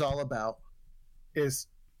dojo is all about is,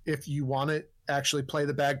 if you want to actually play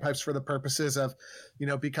the bagpipes for the purposes of,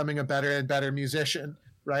 becoming a better and better musician,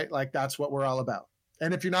 right? That's what we're all about.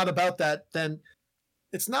 And if you're not about that, then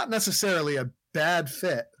it's not necessarily a bad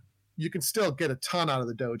fit. You can still get a ton out of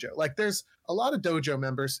the dojo. There's a lot of dojo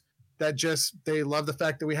members that they love the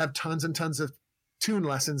fact that we have tons and tons of tune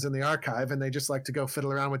lessons in the archive, and they just like to go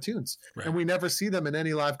fiddle around with tunes. Right. And we never see them in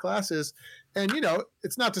any live classes. And,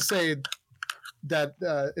 it's not to say that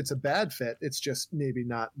it's a bad fit. It's just maybe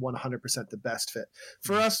not 100% the best fit.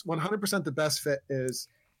 For us, 100% the best fit is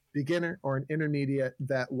beginner or an intermediate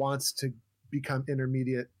that wants to become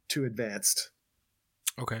intermediate to advanced.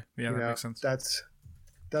 Okay. Yeah, that makes sense.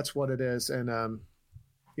 That's what it is. And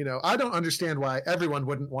You know, I don't understand why everyone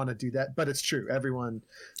wouldn't want to do that, but it's true. Everyone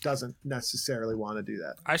doesn't necessarily want to do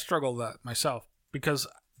that. I struggle with that myself because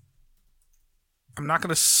I'm not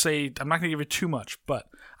going to give you too much, but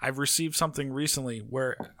I've received something recently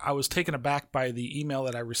where I was taken aback by the email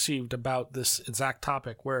that I received about this exact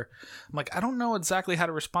topic where I'm like, I don't know exactly how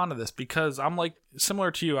to respond to this because I'm like, similar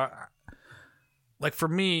to you. Like for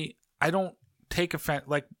me, I don't take offense.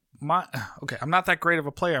 Like I'm not that great of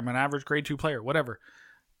a player. I'm an average grade 2 player, whatever.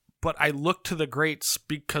 But I look to the greats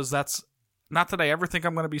because that's not that I ever think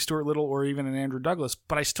I'm going to be Stuart Little or even an Andrew Douglas,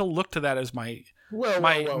 but I still look to that as my. Whoa.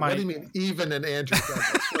 What do you mean, even an Andrew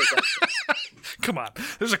Douglas? Come on,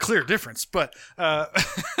 there's a clear difference, but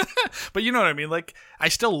but you know what I mean. Like I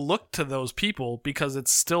still look to those people because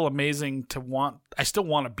it's still amazing to want. I still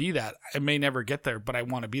want to be that. I may never get there, but I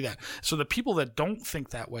want to be that. So the people that don't think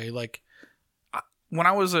that way, like when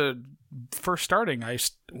I was first starting,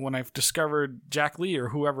 when I discovered Jack Lee or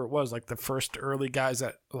whoever it was, like the first early guys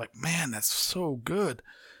that were like, man, that's so good.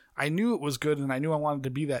 I knew it was good, and I knew I wanted to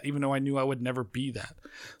be that, even though I knew I would never be that.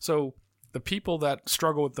 So the people that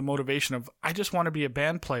struggle with the motivation of, I just want to be a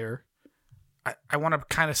band player, I want to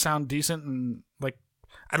kind of sound decent, and like,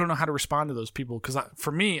 I don't know how to respond to those people, because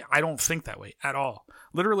for me, I don't think that way at all.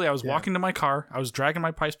 Literally, I was walking to my car, I was dragging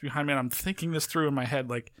my pipes behind me, and I'm thinking this through in my head,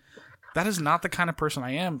 like, that is not the kind of person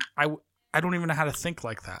I am. I don't even know how to think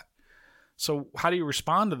like that. So how do you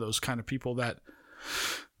respond to those kind of people that,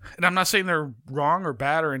 and I'm not saying they're wrong or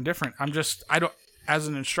bad or indifferent. As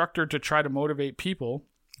an instructor to try to motivate people,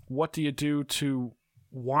 what do you do to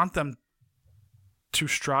want them to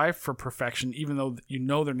strive for perfection, even though you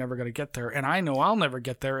know they're never going to get there? And I know I'll never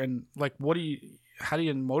get there. And like, how do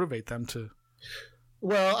you motivate them to?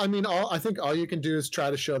 Well, I mean, I think all you can do is try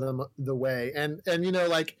to show them the way. And you know,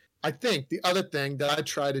 like, I think the other thing that I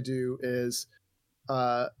try to do is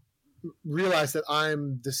realize that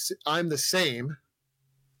I'm the same.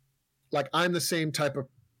 Like, I'm the same type of,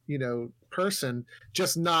 you know, person,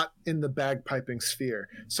 just not in the bagpiping sphere.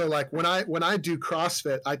 So like when I do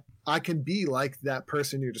CrossFit, I can be like that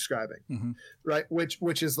person you're describing, mm-hmm. right?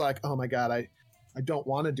 Which is like, oh my God, I don't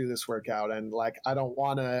want to do this workout, and like I don't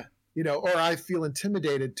want to, you know, or I feel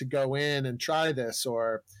intimidated to go in and try this,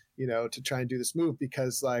 or you know, to try and do this move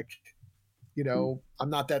because like, you know, I'm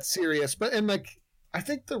not that serious. But and like, I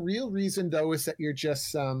think the real reason though is that you're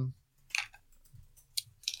just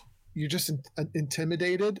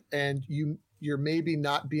intimidated, and you're maybe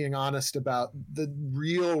not being honest about the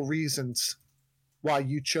real reasons why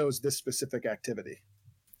you chose this specific activity.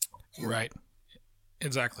 Right.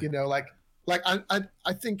 Exactly. You know, like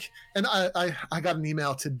I think, and I got an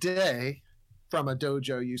email today from a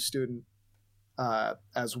Dojo U student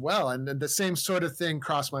as well, and the same sort of thing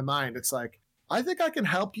crossed my mind. It's like, I think I can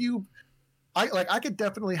help you. I could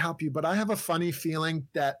definitely help you, but I have a funny feeling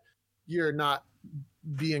that you're not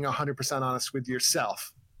being 100% honest with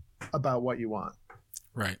yourself about what you want.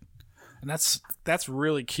 Right. And that's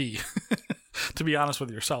really key to be honest with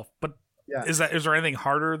yourself. But yeah. Is there anything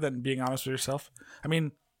harder than being honest with yourself? I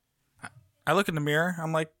mean, I look in the mirror,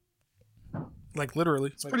 I'm like literally.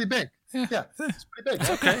 It's pretty big. Yeah. It's pretty big. It's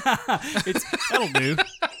okay. That'll do.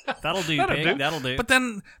 That'll do. That'll do. But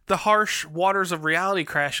then the harsh waters of reality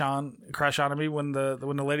crash onto me when the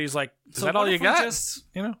lady's like, "Is that all you got?"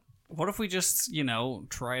 You know. What if we just, you know,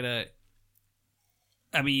 try to,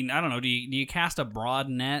 I mean, I don't know, do you cast a broad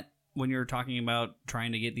net when you're talking about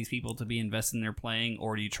trying to get these people to be invested in their playing,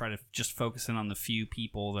 or do you try to just focus in on the few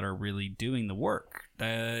people that are really doing the work?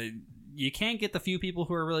 You can't get the few people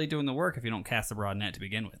who are really doing the work if you don't cast a broad net to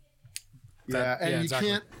begin with.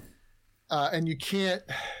 Exactly.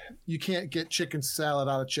 You can't get chicken salad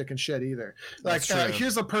out of chicken shit either. Like,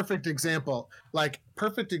 here's a perfect example.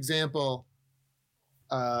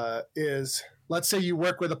 Is, let's say you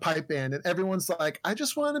work with a pipe band and everyone's like, I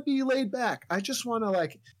just want to be laid back. I just want to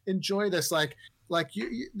like enjoy this. Like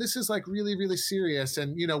you, this is like really, really serious.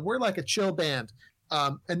 And you know, we're like a chill band.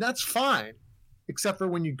 And that's fine. Except for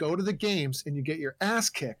when you go to the games and you get your ass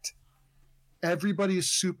kicked, everybody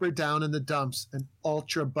is super down in the dumps and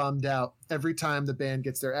ultra bummed out every time the band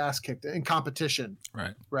gets their ass kicked in competition.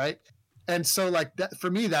 Right. Right. And so like that,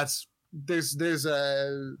 for me,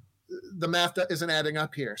 the math isn't adding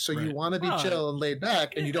up here. So you want to be chill and laid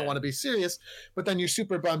back, and you don't want to be serious, but then you're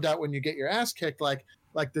super bummed out when you get your ass kicked. Like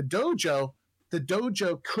the dojo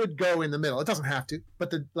could go in the middle. It doesn't have to,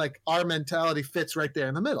 but our mentality fits right there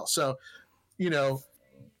in the middle. So, you know,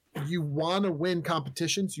 you want to win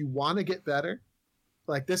competitions. You want to get better.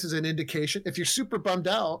 Like, this is an indication. If you're super bummed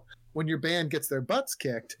out when your band gets their butts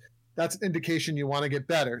kicked, that's an indication you want to get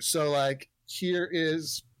better. So like, here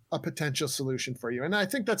is a potential solution for you. And I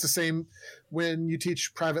think that's the same when you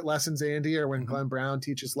teach private lessons, Andy, or when Glenn Brown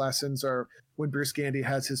teaches lessons, or when Bruce Gandy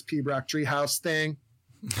has his Pembroke Treehouse thing.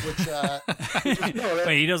 Which,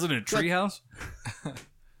 wait, he does it in a treehouse?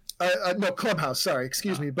 No, clubhouse. Sorry,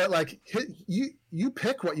 excuse me. But like, you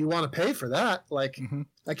pick what you want to pay for that. Like,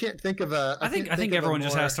 I can't think of a. I think everyone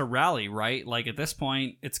just has to rally, right? Like at this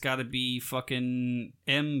point, it's got to be fucking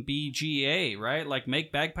MBGA, right? Like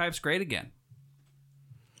make bagpipes great again.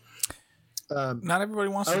 Not everybody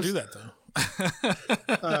wants to do that though.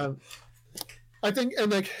 I think,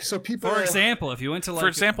 and like, so people. For example, if you went to like, for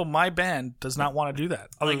example, my band does not want to do that.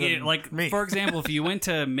 Like me. For example, if you went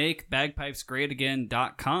to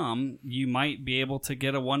makebagpipesgreatagain.com, you might be able to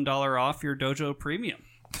get a $1 off your Dojo Premium.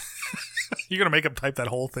 You're gonna make him type that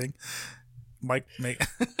whole thing, Mike.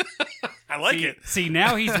 I like it. See,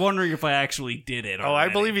 now he's wondering if I actually did it. Oh, I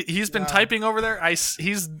believe he's been typing over there. I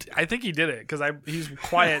think he did it because he's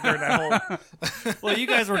quiet during that whole. Well, you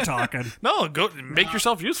guys were talking. No, go make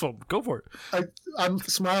yourself useful. Go for it. I'm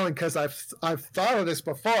smiling because I've thought of this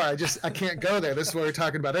before. I can't go there. This is what we were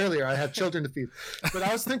talking about earlier. I have children to feed, but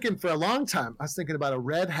I was thinking for a long time. I was thinking about a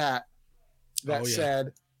red hat that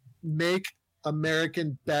said, "Make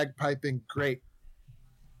American bagpiping great."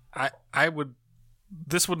 I would.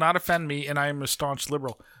 This would not offend me, and I am a staunch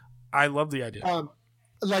liberal. I love the idea. And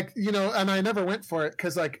I never went for it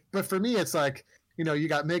because, but for me, it's like, you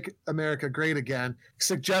got "Make America Great Again,"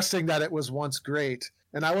 suggesting that it was once great,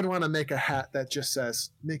 and I would want to make a hat that just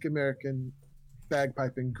says "Make American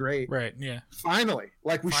Bagpiping Great." Right? Yeah. Finally,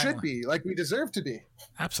 like we should be, like we deserve to be.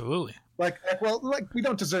 Absolutely. Like we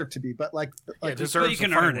don't deserve to be, but deserve. You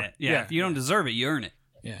can earn it. Yeah. If you don't deserve it, you earn it.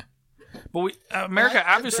 Yeah. But America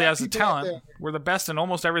obviously has the talent. We're the best in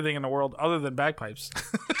almost everything in the world other than bagpipes.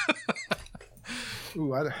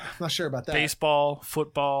 Ooh, I'm not sure about that. Baseball,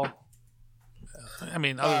 football.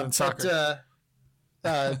 Other than soccer.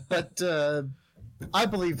 But I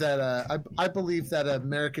believe that I believe that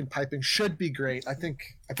American piping should be great. I think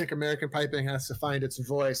American piping has to find its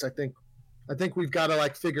voice. I think we've got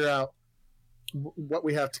to figure out what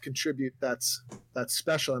we have to contribute that's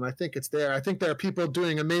special, and I think it's there. I think there are people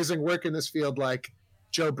doing amazing work in this field, like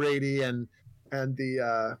Joe Brady and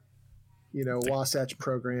the Wasatch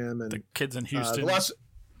program and the kids in Houston. Like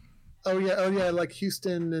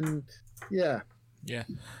Houston and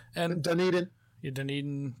and Dunedin. Yeah,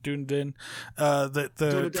 Dunedin,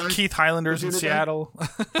 the Keith Highlanders in Seattle.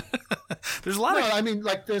 There's a lot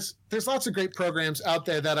there's lots of great programs out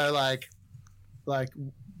there that are like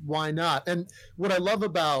why not? And what I love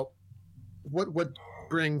about what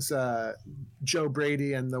brings Joe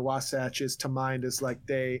Brady and the Wasatches to mind is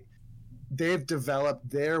they've developed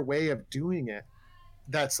their way of doing it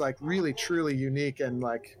that's really truly unique and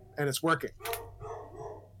it's working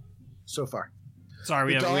so far.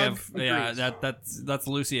 Sorry, that's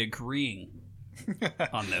Lucy agreeing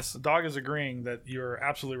on this. The dog is agreeing that you're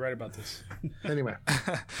absolutely right about this. Anyway,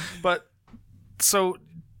 but so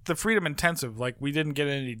the Freedom Intensive, we didn't get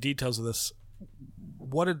any details of this.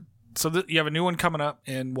 You have a new one coming up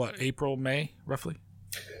in April, May, roughly?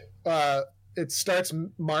 It starts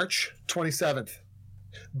March 27th,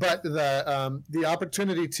 but the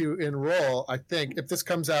opportunity to enroll, I think, if this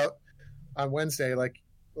comes out on Wednesday, like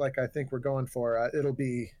I think we're going for, it'll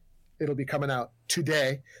be coming out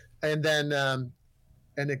today, and then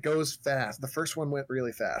and it goes fast. The first one went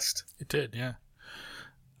really fast. It did, yeah.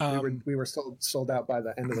 We were sold out by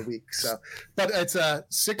the end of the week. So, but it's a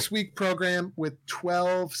 6-week program with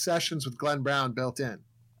 12 sessions with Glenn Brown built in.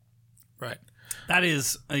 Right. That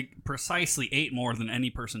is precisely 8 more than any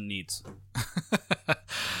person needs.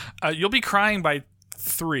 You'll be crying by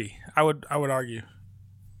 3. I would argue,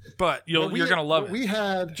 but you're going to love it. We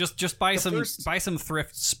had just buy some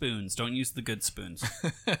thrift spoons. Don't use the good spoons.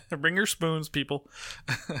 Bring your spoons, people.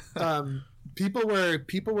 People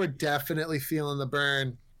were definitely feeling the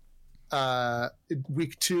burn.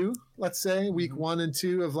 Week 2, let's say, week 1 and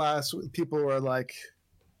 2 of last week, people were like,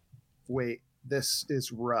 wait, this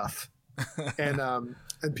is rough. and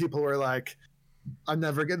people were like, I'm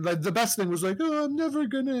never gonna, the best thing was I'm never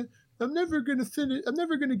gonna finish, I'm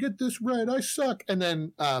never gonna get this right, I suck. And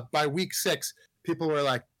then by week 6, people were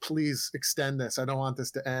like, please extend this, I don't want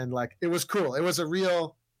this to end. It was cool. It was a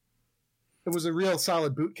real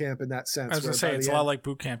solid boot camp in that sense. I was going to say, it's a lot like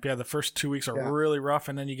boot camp. Yeah, the first 2 weeks are really rough,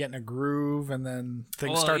 and then you get in a groove, and then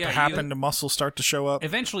things start to happen, the muscles start to show up.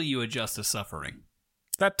 Eventually, you adjust to suffering.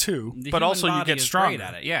 That too, but also you get stronger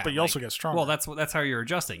at it. Yeah, but you also get stronger. Well, that's how you're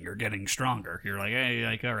adjusting. You're getting stronger. You're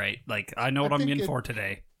hey, all right, I know what I'm in for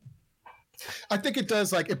today. I think it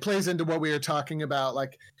does. It plays into what we were talking about.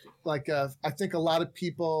 I think a lot of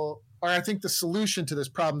people or I think the solution to this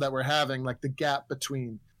problem that we're having, like the gap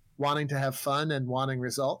between wanting to have fun and wanting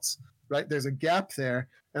results, right? There's a gap there.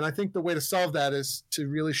 And I think the way to solve that is to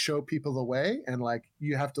really show people the way. And like,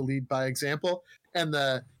 you have to lead by example. And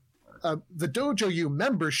the Dojo U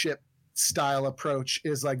membership style approach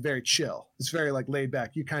is like very chill. It's very like laid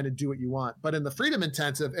back. You kind of do what you want. But in the Freedom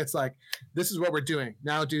Intensive, it's like, this is what we're doing.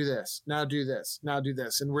 Now do this. Now do this. Now do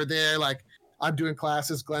this. And we're there like, I'm doing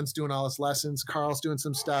classes. Glenn's doing all his lessons. Carl's doing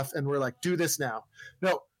some stuff. And we're like, do this now.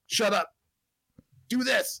 No, shut up. Do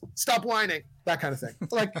this. Stop whining. That kind of thing.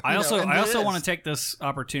 Like I also want to take this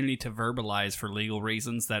opportunity to verbalize for legal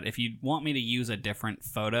reasons that if you want me to use a different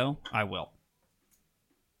photo, I will.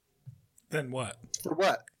 Then what? For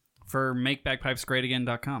what? For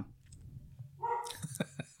makebagpipesgreatagain.com.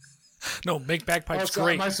 No,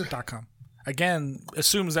 makebagpipesgreat.com. Again,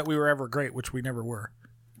 assumes that we were ever great, which we never were.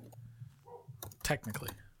 Technically.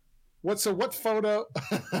 What photo?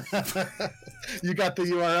 You got the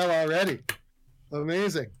URL already.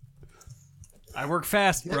 Amazing. I work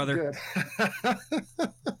fast, brother.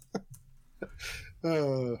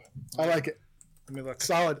 I like it. Let me look.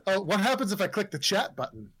 Solid. Oh, what happens if I click the chat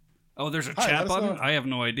button? Oh, there's a chat button? I have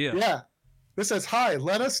no idea. Yeah. This says, hi,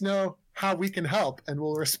 let us know how we can help, and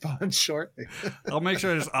we'll respond shortly. I'll make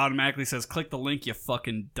sure it just automatically says, click the link, you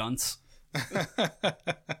fucking dunce.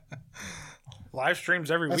 Live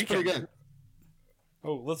streams every That's weekend. Pretty good.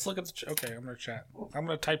 Oh, let's look at the okay, I'm going to chat. I'm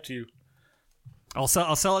going to type to you. I'll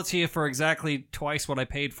sell it to you for exactly twice what I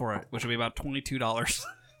paid for it, which will be about $22.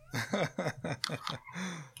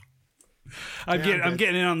 I'm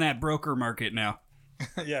getting in on that broker market now.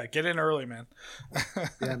 Yeah, get in early, man.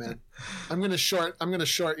 Yeah, man. I'm gonna short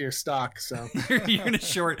your stock. So you're gonna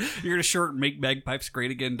short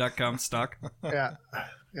makebagpipesgreatagain.com stock. Yeah,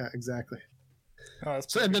 exactly. Oh,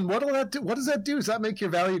 so and then what does that do? Does that make your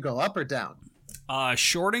value go up or down?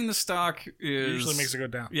 Shorting the stock usually makes it go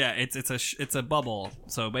down. Yeah, it's a bubble.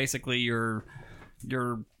 So basically, you're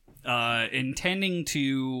intending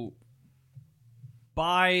to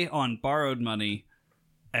buy on borrowed money,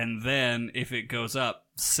 and then if it goes up,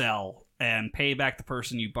 sell and pay back the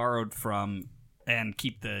person you borrowed from, and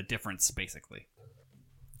keep the difference. Basically,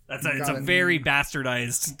 it's a very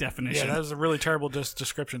bastardized definition. Yeah, that was a really terrible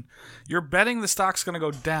description. You're betting the stock's going to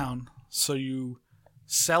go down, so you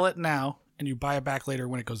sell it now and you buy it back later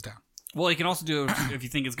when it goes down. Well, you can also do it if you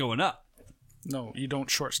think it's going up. No, you don't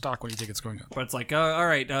short stock when you think it's going up. But it's like, all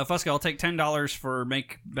right, Fusco, I'll take $10 for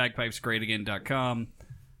makebagpipesgreatagain.com.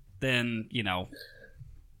 Then, when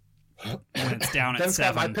it's down at Ben's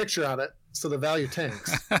got 7. my picture on it, so the value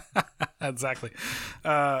tanks. Exactly.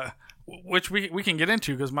 Which we can get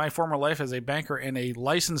into, because my former life as a banker and a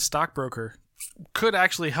licensed stockbroker could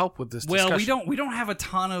actually help with this discussion. Well, we don't have a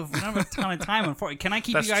ton of time. Can I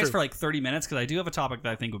keep you guys for like 30 minutes? Because I do have a topic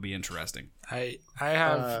that I think would be interesting. I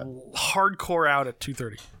have hardcore out at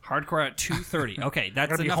 2:30. Hardcore at 2:30. Okay,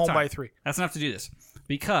 that's enough. Be home by 3. That's enough to do this,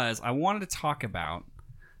 because I wanted to talk about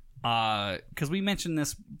because we mentioned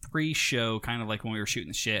this pre-show, kind of like when we were shooting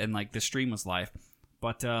the shit, and like the stream was live,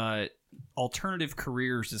 but alternative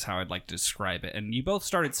careers is how I'd like to describe it. And you both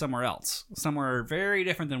started somewhere else, somewhere very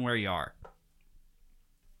different than where you are.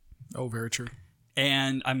 Oh, very true.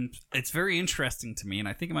 And it's very interesting to me, and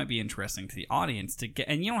I think it might be interesting to the audience to get.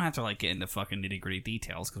 And you don't have to like get into fucking nitty gritty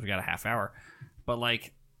details because we got a half hour, but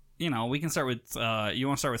like, we can start with. You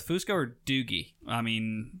want to start with Fusco or Doogie? I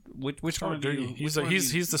mean, which one of you? He's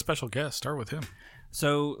the special guest. Start with him.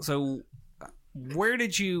 So where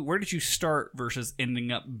did you start versus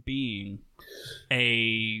ending up being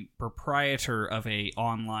a proprietor of a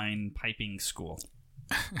online piping school?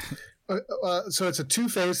 So it's a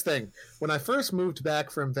two-phase thing. When I first moved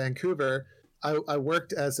back from Vancouver, I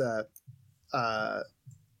worked as a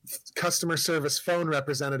customer service phone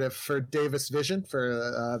representative for Davis Vision,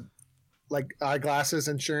 for like eyeglasses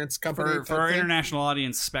insurance company. For our international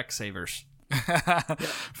audience, Specsavers.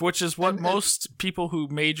 Which is what most people who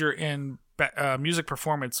major in music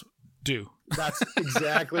performance do. That's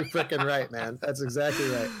exactly freaking right, man. That's exactly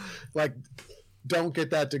right. Like, don't get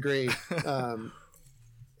that degree.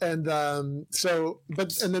 And then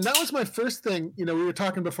that was my first thing. We were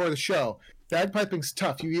talking before the show. Bagpiping's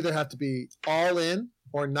tough. You either have to be all in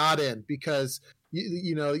or not in, because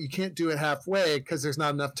you can't do it halfway because there's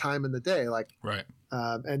not enough time in the day. Like, right.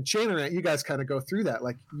 And Chain and Rant, you guys kind of go through that.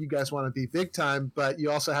 Like, you guys want to be big time, but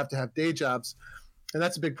you also have to have day jobs, and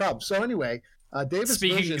that's a big problem. So anyway, Davis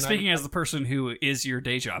Vision. Speaking as the person who is your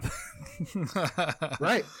day job.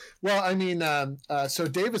 Right. Well, I mean, so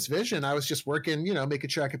Davis Vision, I was just working, making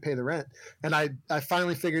sure I could pay the rent. And I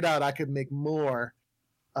finally figured out I could make more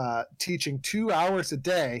teaching 2 hours a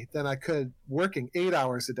day than I could working 8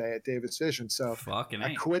 hours a day at Davis Vision. So Fucking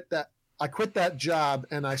I quit that job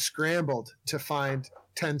and I scrambled to find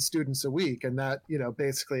 10 students a week. And that,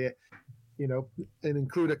 basically, and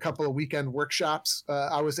include a couple of weekend workshops.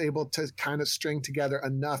 I was able to kind of string together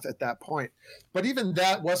enough at that point. But even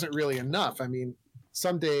that wasn't really enough. I mean,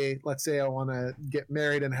 someday, let's say I want to get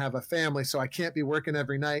married and have a family, so I can't be working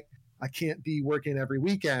every night. I can't be working every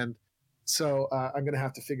weekend. So I'm going to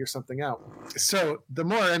have to figure something out. So the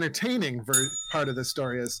more entertaining part of the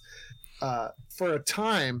story is for a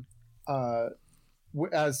time,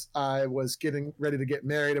 as I was getting ready to get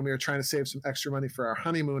married and we were trying to save some extra money for our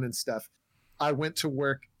honeymoon and stuff, I went to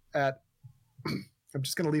work at, I'm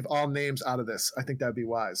just going to leave all names out of this. I think that would be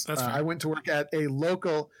wise. That's right. I went to work at a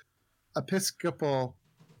local Episcopal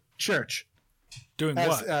church. Doing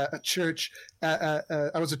what? A church.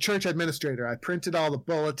 I was a church administrator. I printed all the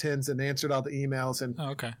bulletins and answered all the emails and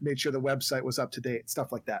made sure the website was up to date,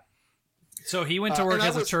 stuff like that. So he went to work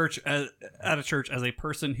at a church as a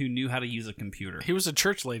person who knew how to use a computer. He was a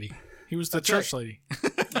church lady. He was the church lady.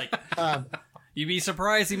 Like, you'd be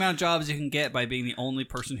surprised the amount of jobs you can get by being the only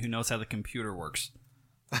person who knows how the computer works.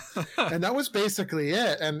 And that was basically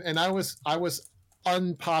it. And I was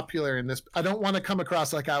unpopular in this. I don't want to come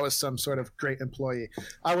across like I was some sort of great employee.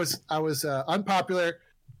 I was unpopular,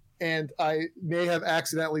 and I may have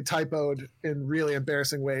accidentally typoed in really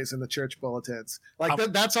embarrassing ways in the church bulletins.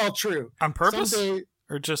 Like that's all true. On purpose? Someday,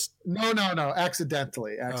 or just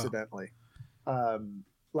accidentally.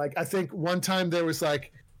 Like I think one time there was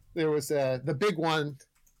the big one.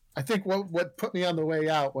 I think what put me on the way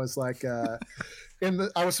out was like I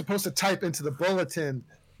was supposed to type into the bulletin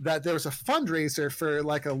that there was a fundraiser for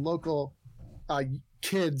like a local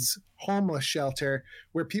kids homeless shelter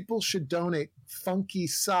where people should donate funky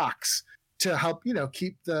socks to help,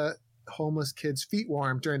 keep the homeless kids' feet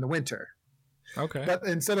warm during the winter. Okay. But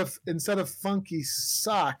instead of funky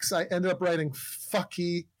socks, I ended up writing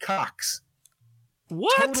fucky cocks.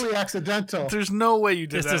 What? Totally accidental. There's no way you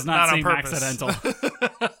did that. This does not seem on purpose. accidental.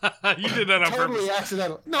 You did that on Totally purpose.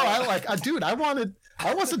 accidental. No,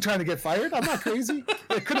 I wasn't trying to get fired. I'm not crazy.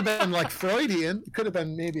 It could have been like Freudian. It could have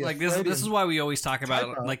been maybe like this is why we always talk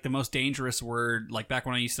about like the most dangerous word, like back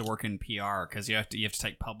when I used to work in PR, because you have to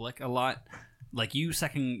type public a lot. Like you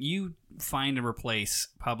find and replace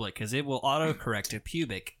public because it will autocorrect to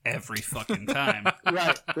pubic every fucking time.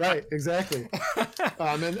 Right, exactly.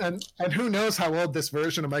 And who knows how old this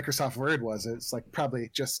version of Microsoft Word was? It's like probably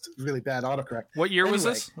just really bad autocorrect. What year was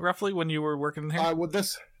this roughly when you were working here? Well,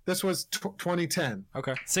 this was 2010.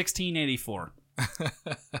 Okay, 1684.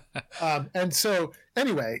 And so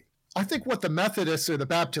anyway, I think what the Methodists or the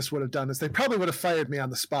Baptists would have done is they probably would have fired me on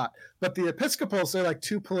the spot. But the Episcopals, they're like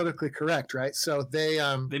too politically correct, right? So they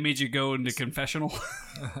made you go into confessional.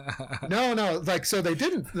 No, like so they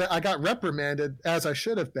didn't. I got reprimanded as I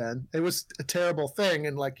should have been. It was a terrible thing,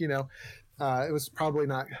 and like it was probably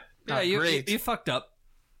not great. You fucked up.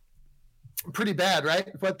 Pretty bad, right?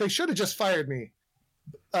 But they should have just fired me.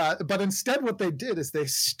 But instead, what they did is they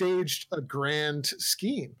staged a grand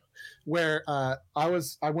scheme where I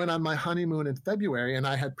went on my honeymoon in February and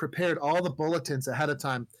I had prepared all the bulletins ahead of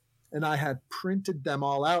time and I had printed them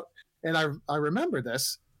all out. And I remember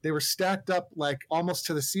this. They were stacked up like almost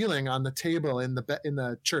to the ceiling on the table in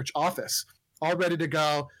the church office, all ready to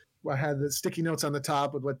go. I had the sticky notes on the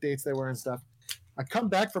top with what dates they were and stuff. I come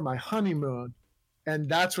back from my honeymoon, and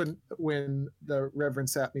that's when the Reverend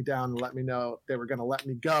sat me down and let me know they were going to let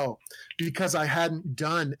me go because I hadn't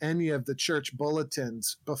done any of the church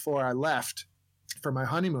bulletins before I left for my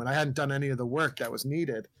honeymoon. I hadn't done any of the work that was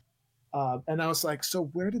needed. And I was like, so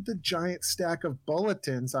where did the giant stack of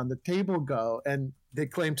bulletins on the table go? And they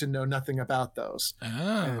claimed to know nothing about those.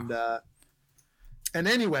 Oh. And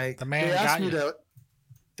anyway, the man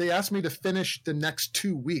they asked me to finish the next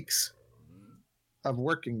 2 weeks of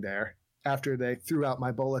working there after they threw out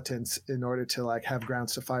my bulletins in order to like have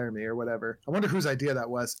grounds to fire me or whatever. I wonder whose idea that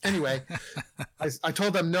was. Anyway, I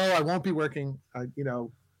told them, no, I won't be working.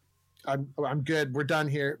 I'm good. We're done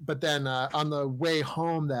here. But then on the way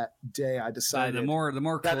home that day, I decided the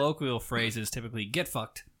more colloquial phrase is typically get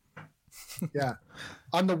fucked. Yeah.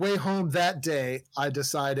 On the way home that day, I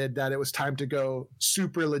decided that it was time to go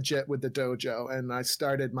super legit with the dojo. And I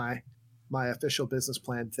started my official business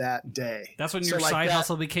plan that day. That's when your side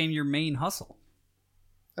hustle became your main hustle.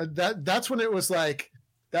 That's when it was like,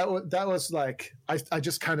 that was like, I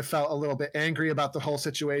just kind of felt a little bit angry about the whole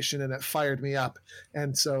situation and it fired me up.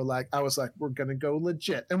 And so like, I was like, we're going to go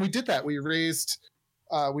legit. And we did that. We raised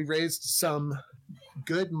some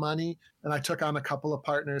good money and I took on a couple of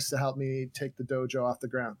partners to help me take the dojo off the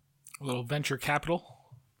ground. A little venture capital.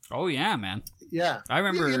 Oh yeah, man. Yeah, I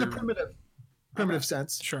remember in a primitive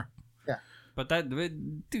sense. Sure. Yeah, but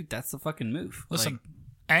dude, that's the fucking move. Listen,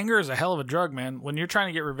 anger is a hell of a drug, man. When you're trying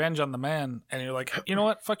to get revenge on the man, and you're like, you know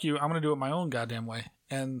what, fuck you, I'm gonna do it my own goddamn way.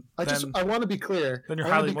 And I want to be clear. Then you're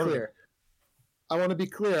highly motivated. I want to be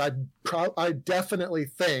clear. I definitely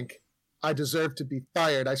think I deserve to be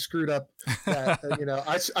fired. I screwed up.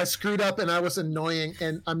 I screwed up, and I was annoying,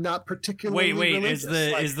 and I'm not particularly. Wait, religious.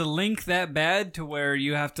 is the link that bad to where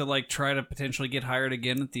you have to like try to potentially get hired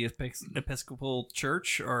again at the Episcopal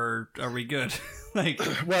Church, or are we good? Like,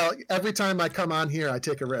 well, every time I come on here, I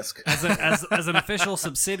take a risk. As an official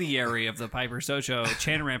subsidiary of the Piper Socho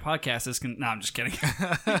Chanaran podcast, no, I'm just kidding.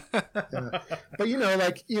 But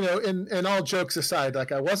in all jokes aside,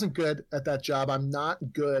 like I wasn't good at that job. I'm not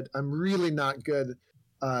good. I'm really not good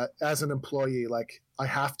as an employee. Like I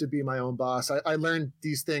have to be my own boss. I learned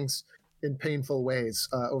these things in painful ways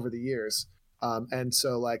over the years, and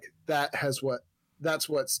so like that's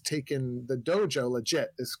what's taken the dojo legit,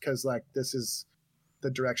 is because like this is the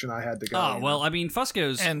direction I had to go. Oh, well, I mean,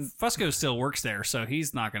 Fusco still works there, so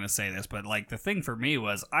he's not going to say this, but like the thing for me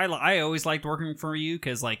was I always liked working for you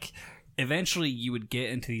because like eventually you would get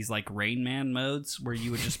into these like Rain Man modes where you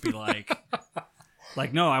would just be like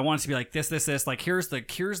like, no, I want it to be like this, like here's like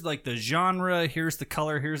the genre, here's the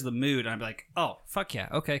color, here's the mood. And I'd be like, oh, fuck yeah,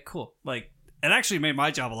 okay, cool. Like it actually made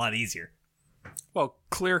my job a lot easier. Well,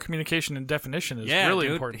 clear communication and definition is really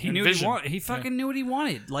important. He knew what he wanted. He fucking knew what he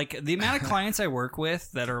wanted. Like the amount of clients I work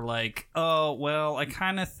with that are like, oh, well, I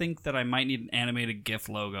kind of think that I might need an animated GIF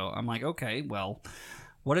logo. I'm like, okay, well,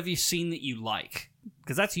 what have you seen that you like?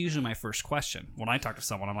 Because that's usually my first question when I talk to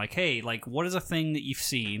someone. I'm like, hey, like, what is a thing that you've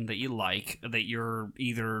seen that you like that you're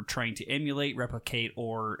either trying to emulate, replicate,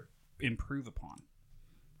 or improve upon?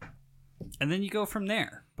 And then you go from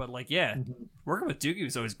there. But like, yeah, working with Doogie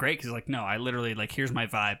was always great because like, no, I literally like, here's my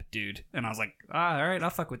vibe, dude. And I was like, all right, I'll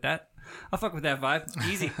fuck with that. I'll fuck with that vibe.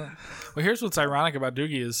 Easy. Well, here's what's ironic about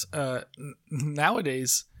Doogie is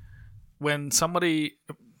nowadays when somebody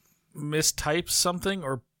mistypes something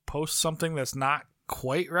or posts something that's not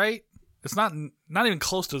quite right, it's not even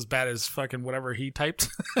close to as bad as fucking whatever he typed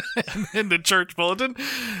in the church bulletin.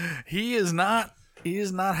 He is not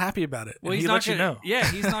happy about it. Well, he's you know. Yeah,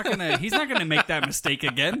 he's not gonna make that mistake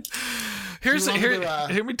again. Let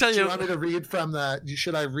me tell you. Do you want me to read from the?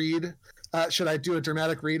 Should I read? Should I do a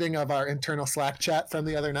dramatic reading of our internal Slack chat from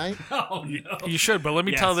the other night? Oh no. You should, but let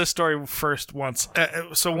me tell this story first. Once,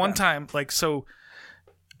 one time, like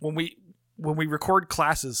when we record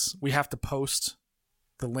classes, we have to post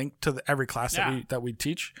the link to every class that we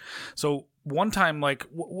teach. So one time, like,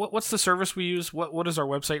 what's the service we use? What does our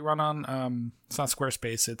website run on? It's not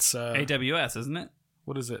Squarespace. It's AWS, isn't it?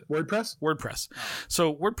 What is it? WordPress. Oh.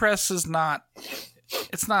 So WordPress is not.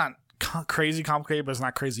 It's not crazy complicated, but it's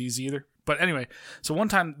not crazy easy either. But anyway, so one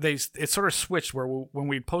time it sort of switched where when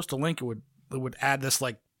we'd post a link, it would add this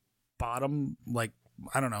like bottom, like,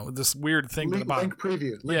 I don't know, this weird thing to the bottom. Link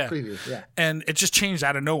preview, yeah. And it just changed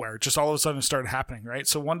out of nowhere. Just all of a sudden it started happening, right?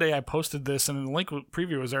 So one day I posted this and the link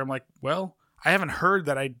preview was there. I'm like, well, I haven't heard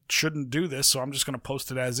that I shouldn't do this, so I'm just going to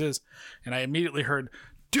post it as is. And I immediately heard,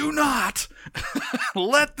 do not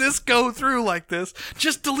let this go through like this.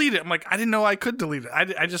 Just delete it. I'm like, I didn't know I could delete it.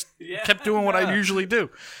 I just kept doing what I usually do.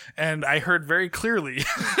 And I heard very clearly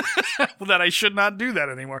that I should not do that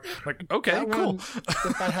anymore. I'm like, okay, cool.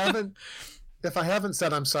 If I haven't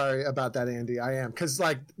said I'm sorry about that, Andy, I am. Because,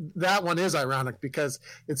 like, that one is ironic because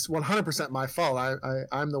it's 100% my fault.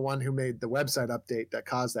 I'm the one who made the website update that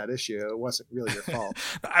caused that issue. It wasn't really your fault.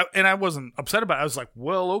 I wasn't upset about it. I was like,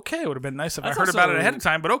 well, okay. It would have been nice if I heard about it ahead of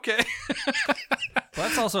time, but okay. Well,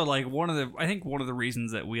 that's also, like, one of the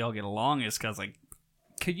reasons that we all get along is because, like,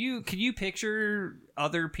 could you picture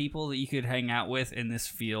other people that you could hang out with in this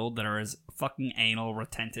field that are as fucking anal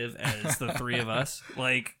retentive as the three of us?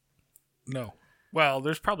 Like... No. Well,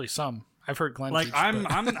 there's probably some. I've heard Glenn. Like, I'm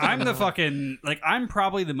the fucking, like, I'm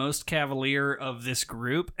probably the most cavalier of this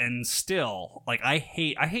group, and still, like, I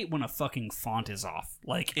hate when a fucking font is off.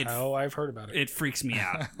 Like, I've heard about it. It freaks me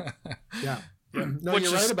out. Yeah. No,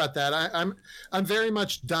 you're right about that. I'm very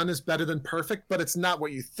much done is better than perfect, but it's not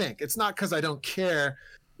what you think. It's not because I don't care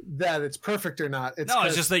that it's perfect or not. It's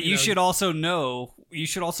just that you should also know. You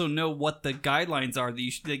should also know what the guidelines are. That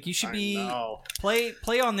you should be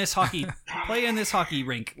play on this hockey. Play in this hockey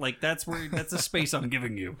rink. Like that's a space I'm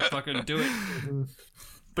giving you. Fucking do it.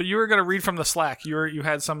 But you were gonna read from the Slack. You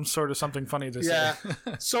had some sort of something funny to say. Yeah.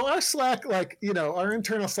 So our Slack, like, our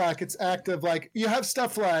internal Slack, it's active. Like, you have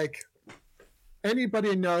stuff like,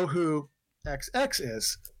 anybody know who XX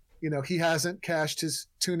is? he hasn't cashed his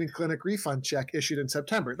tuning clinic refund check issued in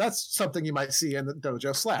September. That's something you might see in the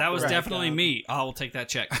dojo Slack. That was right? definitely me. I will take that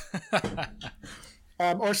check.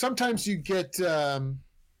 Or sometimes you get.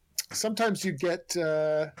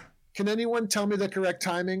 Can anyone tell me the correct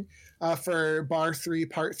timing for bar 3,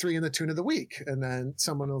 part 3 in the tune of the week? And then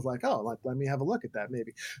someone was like, "Oh, let me have a look at that,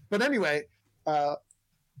 maybe." But anyway,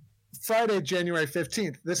 Friday, January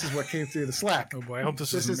 15th. This is what came through the Slack. Oh boy, I hope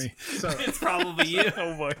this isn't me. So, It's probably you.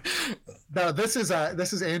 Oh boy. no, this is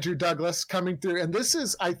Andrew Douglas coming through, and this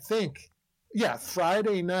is, I think,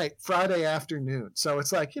 Friday night, Friday afternoon. So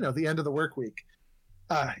it's like the end of the work week.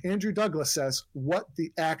 Andrew Douglas says, "What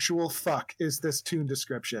the actual fuck is this tune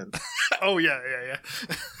description?" Oh yeah.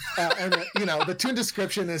 And the tune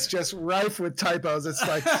description is just rife with typos. It's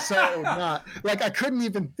like so not like I couldn't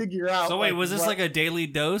even figure out. So wait, was this like a daily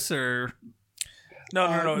dose or?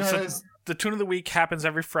 No. So the tune of the week happens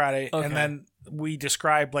every Friday, Okay. and then we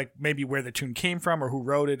describe like maybe where the tune came from or who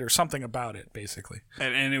wrote it or something about it, basically.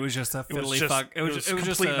 And it was just a fiddly just- fuck. It was just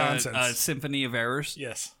complete a nonsense. symphony of errors.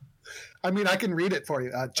 Yes. I mean, I can read it for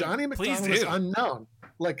you. Johnny Please McDonald is do. unknown.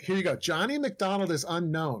 Like, here you go. Johnny McDonald is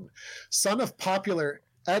unknown. Son of popular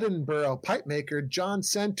Edinburgh pipe maker John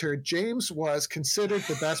Center, James was considered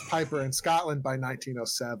the best piper in Scotland by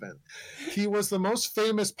 1907. He was the most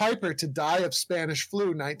famous piper to die of Spanish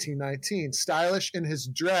flu 1919. Stylish in his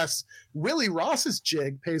dress, Willie Ross's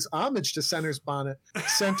jig pays homage to Center's bonnet.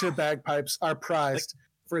 Center bagpipes are prized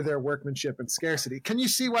for their workmanship and scarcity. Can you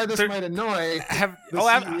see why this might annoy the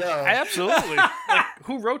CEO? Absolutely. Like,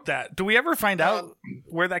 who wrote that? Do we ever find out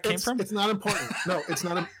where that came from? It's not important. No, it's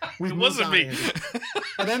not. We've It moved wasn't on, me. Andy.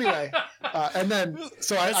 But anyway, and then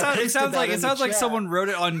so I It pasted sounds that like in the like chat. someone wrote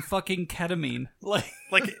it on fucking ketamine. Like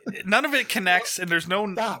Like none of it connects, and there's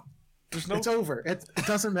no. Stop. There's no. It's over. It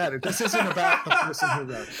doesn't matter. This isn't about the person who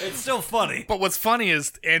wrote it. it's still funny. But what's funny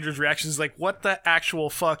is Andrew's reaction is like, "What the actual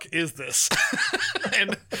fuck is this?"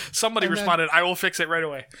 And somebody And then- responded, "I will fix it right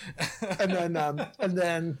away."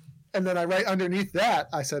 And then I write underneath that,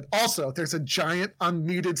 I said, also, there's a giant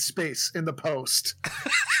unneeded space in the post.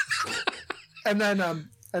 and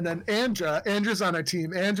then Andra's on our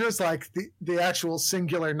team. Andra's like the actual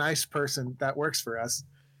singular nice person that works for us.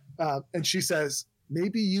 And she says,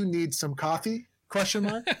 "Maybe you need some coffee?" ?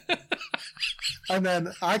 And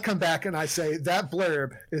then I come back and I say, "That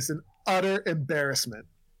blurb is an utter embarrassment."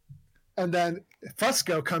 And then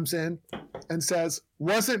Fusco comes in and says,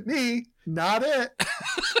 "Wasn't me, not it."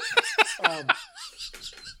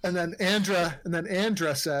 And then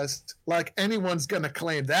Andra says, "Like anyone's gonna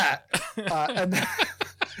claim that."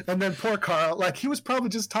 And then poor Carl, like he was probably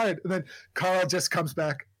just tired. And then Carl just comes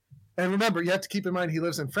back. And remember, you have to keep in mind he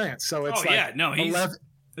lives in France, so it's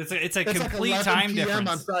it's a it's complete like 11 time p.m. difference.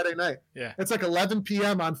 on Friday night. Yeah. It's like 11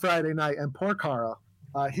 p.m. on Friday night, and poor Carl,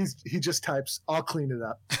 he just types, "I'll clean it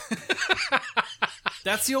up."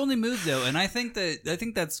 That's the only move though, and I think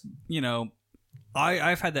that's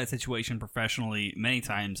I've had that situation professionally many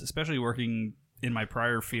times, especially working in my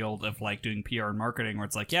prior field of like doing PR and marketing, where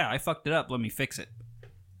it's like, yeah, I fucked it up, let me fix it.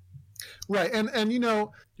 Right, and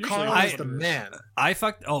Carl is the man. I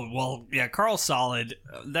fucked. Oh well, yeah. Carl's solid.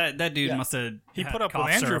 That dude must have. He had put up with cough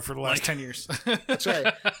Andrew syrup, for the last like- 10 years. That's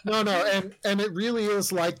right. No, and it really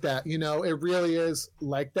is like that. It really is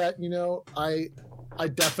like that. I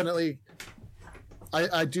definitely.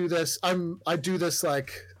 I do this. I do this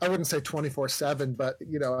like I wouldn't say 24/7, but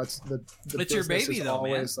it's the It's your business baby is though,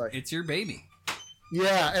 man. always like, It's your baby.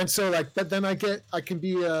 yeah, and so like, but then I could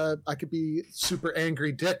be super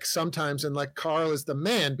angry dick sometimes, and like Carl is the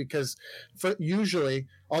man because usually,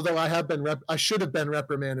 although I should have been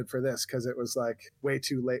reprimanded for this because it was like way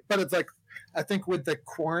too late. But it's like I think with the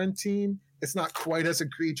quarantine, it's not quite as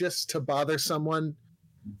egregious to bother someone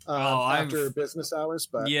after business hours.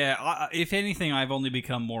 But Yeah, if anything, I've only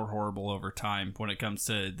become more horrible over time when it comes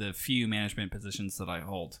to the few management positions that I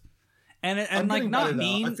hold. And I'm like getting not better, though.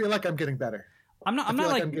 mean. I feel like I'm getting better. I'm not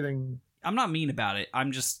like I'm getting. I'm not mean about it.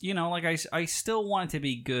 I'm just, like I still want it to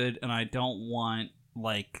be good, and I don't want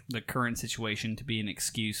like the current situation to be an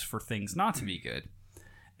excuse for things not to be good.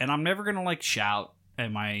 And I'm never gonna like shout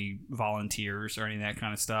at my volunteers or any of that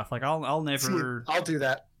kind of stuff. Like I'll never. I'll do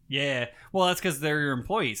that. Yeah, well, that's because they're your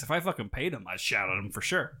employees. If I fucking paid them, I'd shout at them for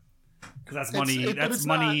sure. Because that's money. It's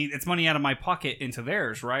money. It's money out of my pocket into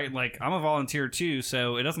theirs, right? Like I'm a volunteer too,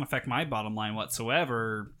 so it doesn't affect my bottom line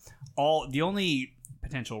whatsoever. The only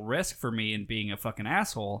potential risk for me in being a fucking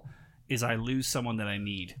asshole is I lose someone that I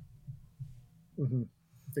need. Mm-hmm.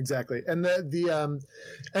 Exactly. And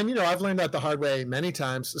and you know, I've learned that the hard way many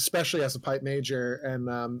times, especially as a pipe major, and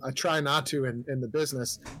I try not to in the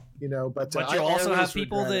business, you know, but you also have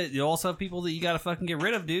people that you got to fucking get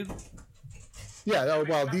rid of, dude. Yeah. Oh,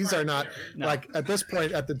 well, these are not like at this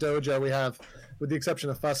point at the dojo we have, with the exception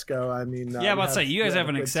of Fusco. I mean, yeah, but say you guys have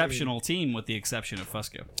an exceptional team with the exception of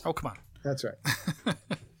Fusco. Oh, come on. That's right.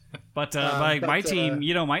 But my team,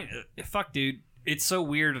 you know, fuck, dude. It's so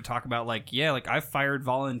weird to talk about, like, yeah, like, I've fired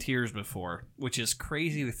volunteers before, which is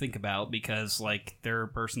crazy to think about because, like, they're a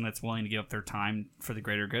person that's willing to give up their time for the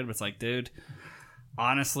greater good. But it's like, dude,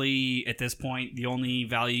 honestly, at this point, the only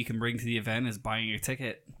value you can bring to the event is buying a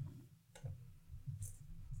ticket.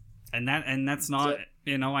 And that's not,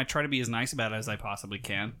 you know, I try to be as nice about it as I possibly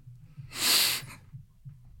can.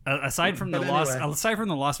 Aside from the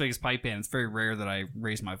Las Vegas Pipe Band, it's very rare that I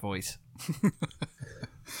raise my voice.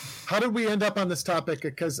 How did we end up on this topic?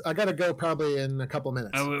 Because I got to go probably in a couple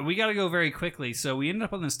minutes. We got to go very quickly. So we ended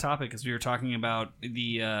up on this topic because we were talking about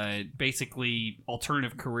the basically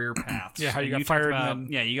alternative career paths. Yeah, how you got fired.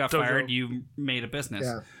 You got fired. You made a business.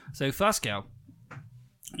 Yeah. So Fusco,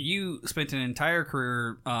 you spent an entire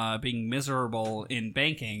career being miserable in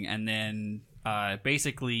banking, and then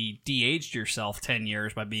basically de-aged yourself 10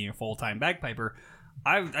 years by being a full-time bagpiper.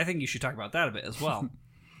 I think you should talk about that a bit as well.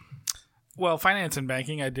 Well, finance and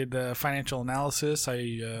banking. I did financial analysis.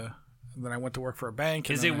 Then I went to work for a bank.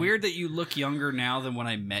 Is it weird that you look younger now than when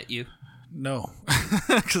I met you? No,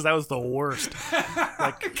 because that was the worst.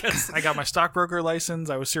 Like, I got my stockbroker license.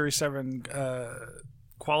 I was Series 7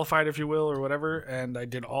 qualified, if you will, or whatever, and I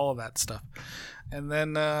did all of that stuff. And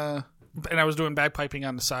then, and I was doing bagpiping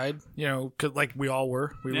on the side, you know, 'cause like we all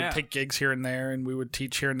were. We would take gigs here and there, and we would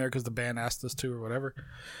teach here and there because the band asked us to or whatever.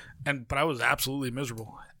 But I was absolutely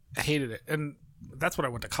miserable. I hated it. And that's what I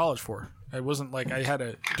went to college for. It wasn't like I had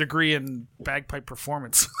a degree in bagpipe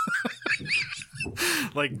performance.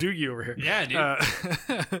 Like Doogie over here. Yeah,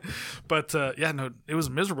 dude. But no, it was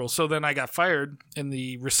miserable. So then I got fired in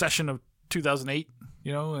the recession of 2008,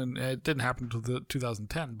 you know, and it didn't happen until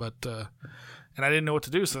 2010. But, and I didn't know what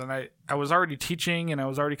to do. So then I was already teaching and I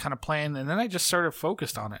was already kind of playing. And then I just started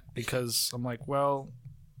focused on it because I'm like, well,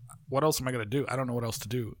 what else am I going to do? I don't know what else to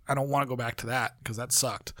do. I don't want to go back to that because that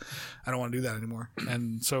sucked. I don't want to do that anymore.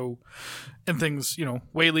 And so, and things, you know,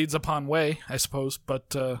 way leads upon way, I suppose.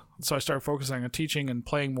 But so I started focusing on teaching and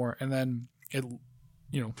playing more. And then it,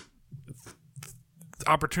 you know,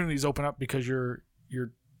 opportunities open up because you're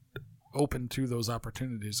open to those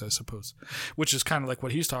opportunities, I suppose, which is kind of like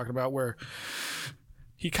what he's talking about, where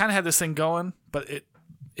he kind of had this thing going, but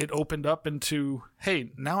it opened up into,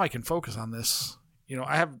 hey, now I can focus on this. You know,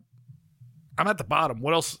 I'm at the bottom.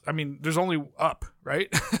 What else? I mean, there's only up, right?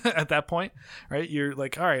 At that point, right? You're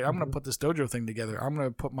like, all right, I'm going to put this dojo thing together. I'm going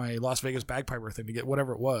to put my Las Vegas bagpiper thing together,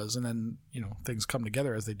 whatever it was. And then, you know, things come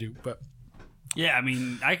together as they do. But yeah, I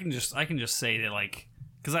mean, I can just say that, like,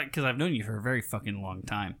 because I've known you for a very fucking long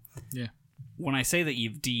time. Yeah. When I say that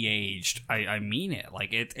you've de-aged, I mean it. Like,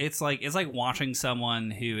 it's like watching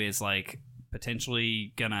someone who is, like,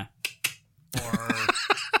 potentially gonna, or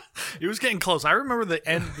it was getting close. I remember the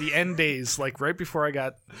end days, like right before I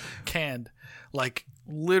got canned, like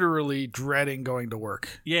literally dreading going to work.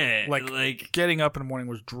 Yeah, like getting up in the morning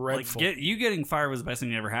was dreadful. Like getting fired was the best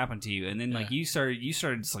thing that ever happened to you, and then like you started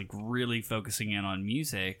just like really focusing in on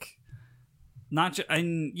music. Not just,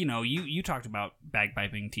 and you know, you talked about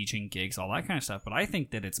bagpiping, teaching gigs, all that kind of stuff, but I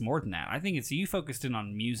think that it's more than that. I think it's you focused in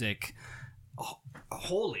on music.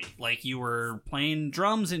 Wholly, like you were playing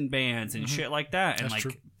drums in bands and shit like that, and That's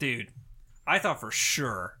like, true. Dude, I thought for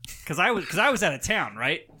sure because I was out of town,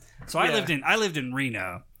 right? So I lived in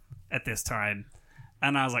Reno at this time,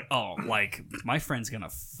 and I was like, oh, like my friend's gonna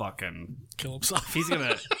fucking Kill himself. He's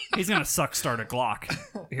gonna start a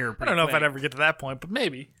Glock here. I don't know if I'd ever get to that point, but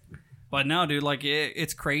maybe. But no, dude, like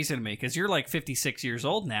it's crazy to me because you're like 56 years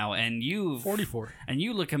old now, and 44, and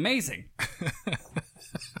you look amazing.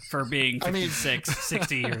 For being 56,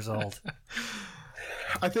 60 years old.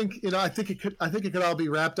 I think it could all be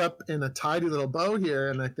wrapped up in a tidy little bow here,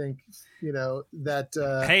 and I think, you know, that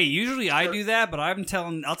hey, usually I do that, but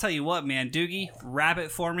I'll tell you what, man, Doogie, wrap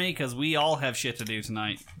it for me because we all have shit to do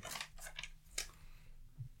tonight.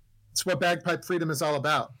 It's what bagpipe freedom is all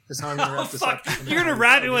about. Is how I'm gonna wrap this up. You're gonna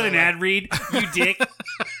wrap it with an ad read, you dick.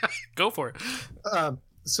 Go for it.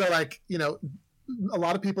 So, like, you know, a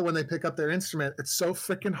lot of people, when they pick up their instrument, it's so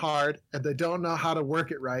freaking hard and they don't know how to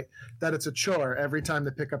work it right that it's a chore every time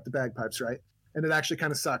they pick up the bagpipes, right? And it actually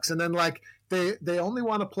kind of sucks. And then, like, they only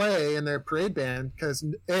want to play in their parade band because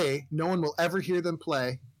A, no one will ever hear them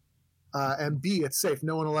play, and B, it's safe.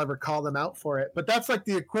 No one will ever call them out for it. But that's like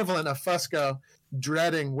the equivalent of Fusco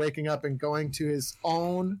dreading waking up and going to his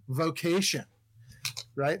own vocation,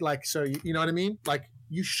 right? Like, so you know what I mean? Like,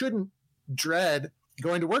 you shouldn't dread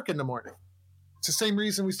going to work in the morning. It's the same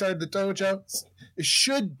reason we started the dojo. It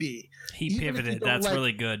should be. He pivoted. That's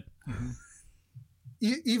really good.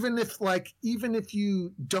 Even if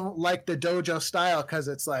you don't like the dojo style because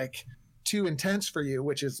it's like too intense for you,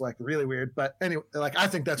 which is like really weird. But anyway, like, I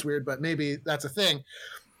think that's weird, but maybe that's a thing.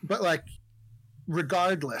 But like,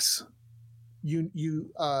 regardless,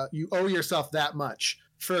 you owe yourself that much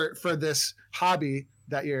for this hobby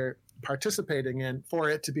that you're participating in, for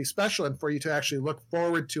it to be special and for you to actually look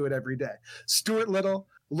forward to it every day. Stuart Little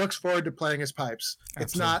looks forward to playing his pipes. Absolutely.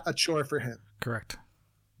 It's not a chore for him. Correct.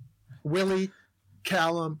 Willie,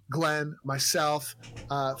 Callum, Glenn, myself,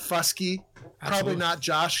 Fusky, probably not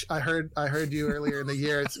Josh. I heard you earlier in the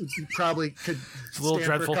year. You probably could. It's a little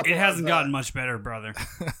dreadful. It hasn't gotten much better, brother.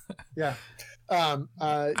 Yeah.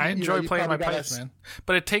 I enjoy playing my pipes, man.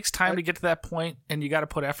 But it takes time to get to that point, and you got to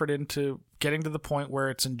put effort into getting to the point where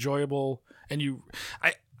it's enjoyable. And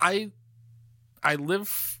I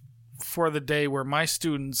live for the day where my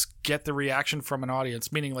students get the reaction from an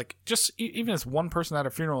audience, meaning like just even as one person at a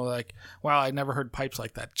funeral, like, wow, I never heard pipes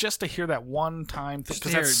like that. Just to hear that one time,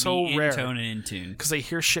 because that's so rare. In tone and in tune. Because they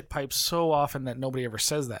hear shit pipes so often that nobody ever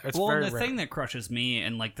says that. It's very rare. Thing that crushes me,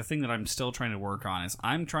 and like the thing that I'm still trying to work on, is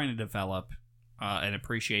I'm trying to develop an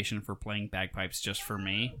appreciation for playing bagpipes just for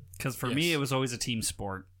me. Because for me, it was always a team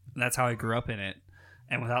sport. That's how I grew up in it.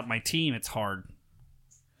 And without my team, it's hard.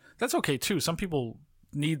 That's okay too. Some people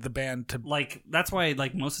need the band to like. That's why,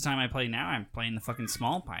 like, most of the time I play now, I'm playing the fucking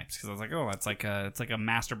small pipes because I was like, oh, it's like a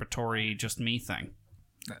masturbatory just me thing.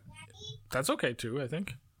 That's okay too, I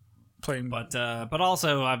think. Playing, but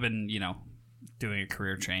also I've been doing a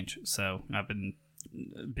career change, so I've been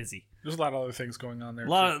busy. There's a lot of other things going on there.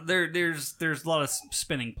 There's a lot of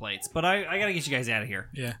spinning plates, but I gotta get you guys out of here.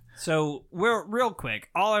 Yeah. So real quick,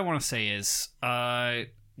 all I want to say is,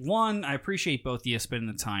 one, I appreciate both of you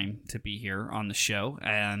spending the time to be here on the show,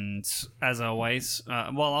 and as always,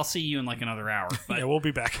 I'll see you in like another hour. But, yeah, we'll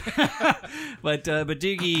be back. but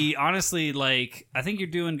Doogie, honestly, like, I think you're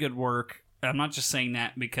doing good work. I'm not just saying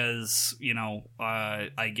that because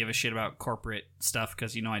I give a shit about corporate stuff,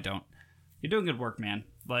 because I don't. You're doing good work, man.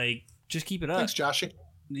 Like, just keep it up. Thanks, Joshy.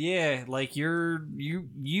 Yeah, like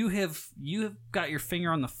you have got your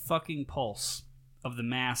finger on the fucking pulse of the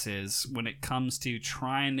masses when it comes to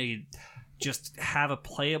trying to just have a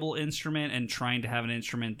playable instrument and trying to have an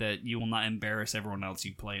instrument that you will not embarrass everyone else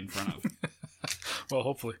you play in front of. Well,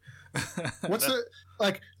 hopefully. What's the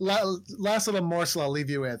last little morsel I'll leave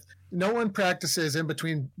you with? No one practices in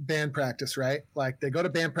between band practice, right? Like, they go to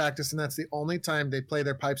band practice and that's the only time they play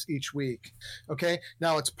their pipes each week. Okay.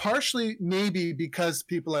 Now, it's partially maybe because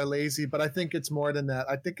people are lazy, but I think it's more than that.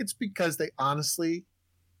 I think it's because they honestly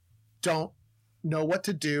don't know what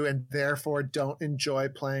to do and therefore don't enjoy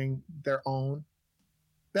playing their own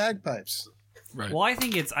bagpipes. Right. Well, I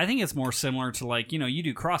think it's more similar to, like, you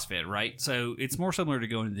do CrossFit, right? So it's more similar to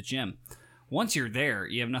going to the gym. Once you're there,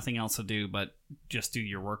 you have nothing else to do but just do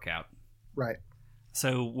your workout. Right.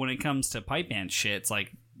 So when it comes to pipe band shit, it's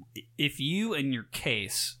like, if you, in your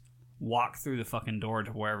case, walk through the fucking door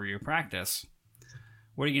to wherever you practice,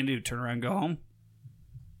 what are you going to do? Turn around and go home?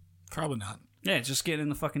 Probably not. Yeah, just get in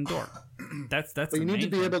the fucking door. That's but you need to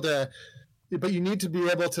be able to... But you need to be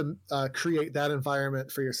able to create that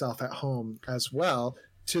environment for yourself at home as well,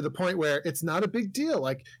 to the point where it's not a big deal.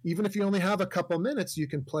 Like, even if you only have a couple minutes, you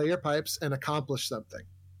can play your pipes and accomplish something.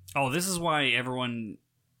 Oh, this is why everyone...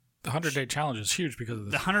 The 100-day challenge is huge because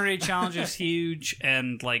of this. The 100-day challenge is huge,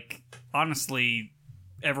 and, like, honestly,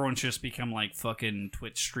 everyone should just become, like, fucking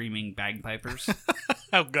Twitch streaming bagpipers.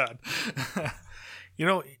 Oh, God.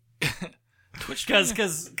 Twitch,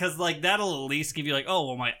 because like, that'll at least give you, like, oh,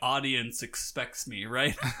 well, my audience expects me,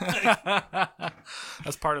 right?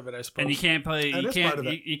 That's part of it, I suppose. And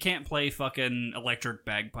you can't play fucking electric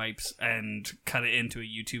bagpipes and cut it into a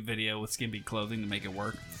YouTube video with skimpy clothing to make it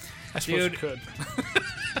work. I suppose you could.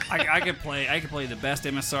 I could play the best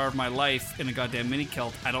MSR of my life in a goddamn mini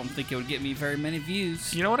kilt. I don't think it would get me very many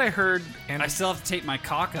views. You know what I heard? And I still have to tape my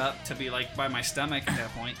cock up to be, like, by my stomach at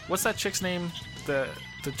that point. What's that chick's name? The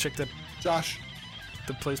chick that Josh,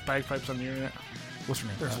 that plays bagpipes on the internet. What's her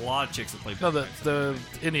name? There's a lot of chicks that play No, bagpipes. the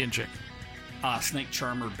Indian chick. Snake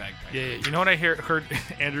Charmer bagpipe. Yeah. You know what I heard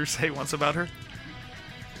Andrew say once about her?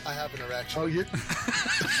 I have an erection. Oh, you...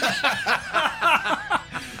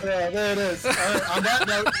 Yeah, there it is. All right, on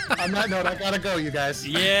that note, I gotta go, you guys.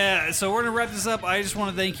 Yeah, so we're gonna wrap this up. I just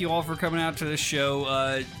want to thank you all for coming out to this show.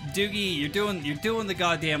 Doogie, you're doing the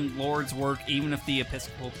goddamn Lord's work, even if the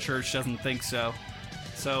Episcopal Church doesn't think so.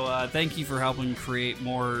 So thank you for helping create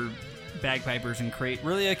more bagpipers and create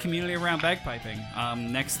really a community around bagpiping.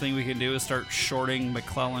 Next thing we can do is start shorting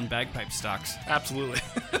McClellan bagpipe stocks. Absolutely.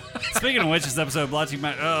 Speaking of which, this episode brought to you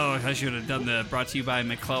by... Oh, I should have done the brought to you by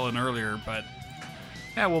McClellan earlier, but...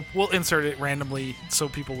 Yeah, we'll insert it randomly so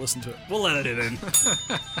people listen to it. We'll edit it in.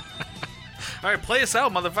 All right, play us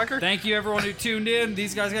out, motherfucker. Thank you, everyone who tuned in.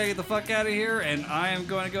 These guys gotta get the fuck out of here, and I am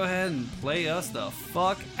going to go ahead and play us the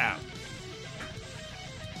fuck out.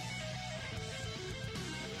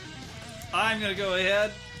 I'm gonna go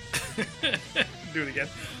ahead Do it again.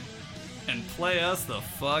 and play us the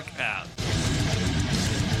fuck out.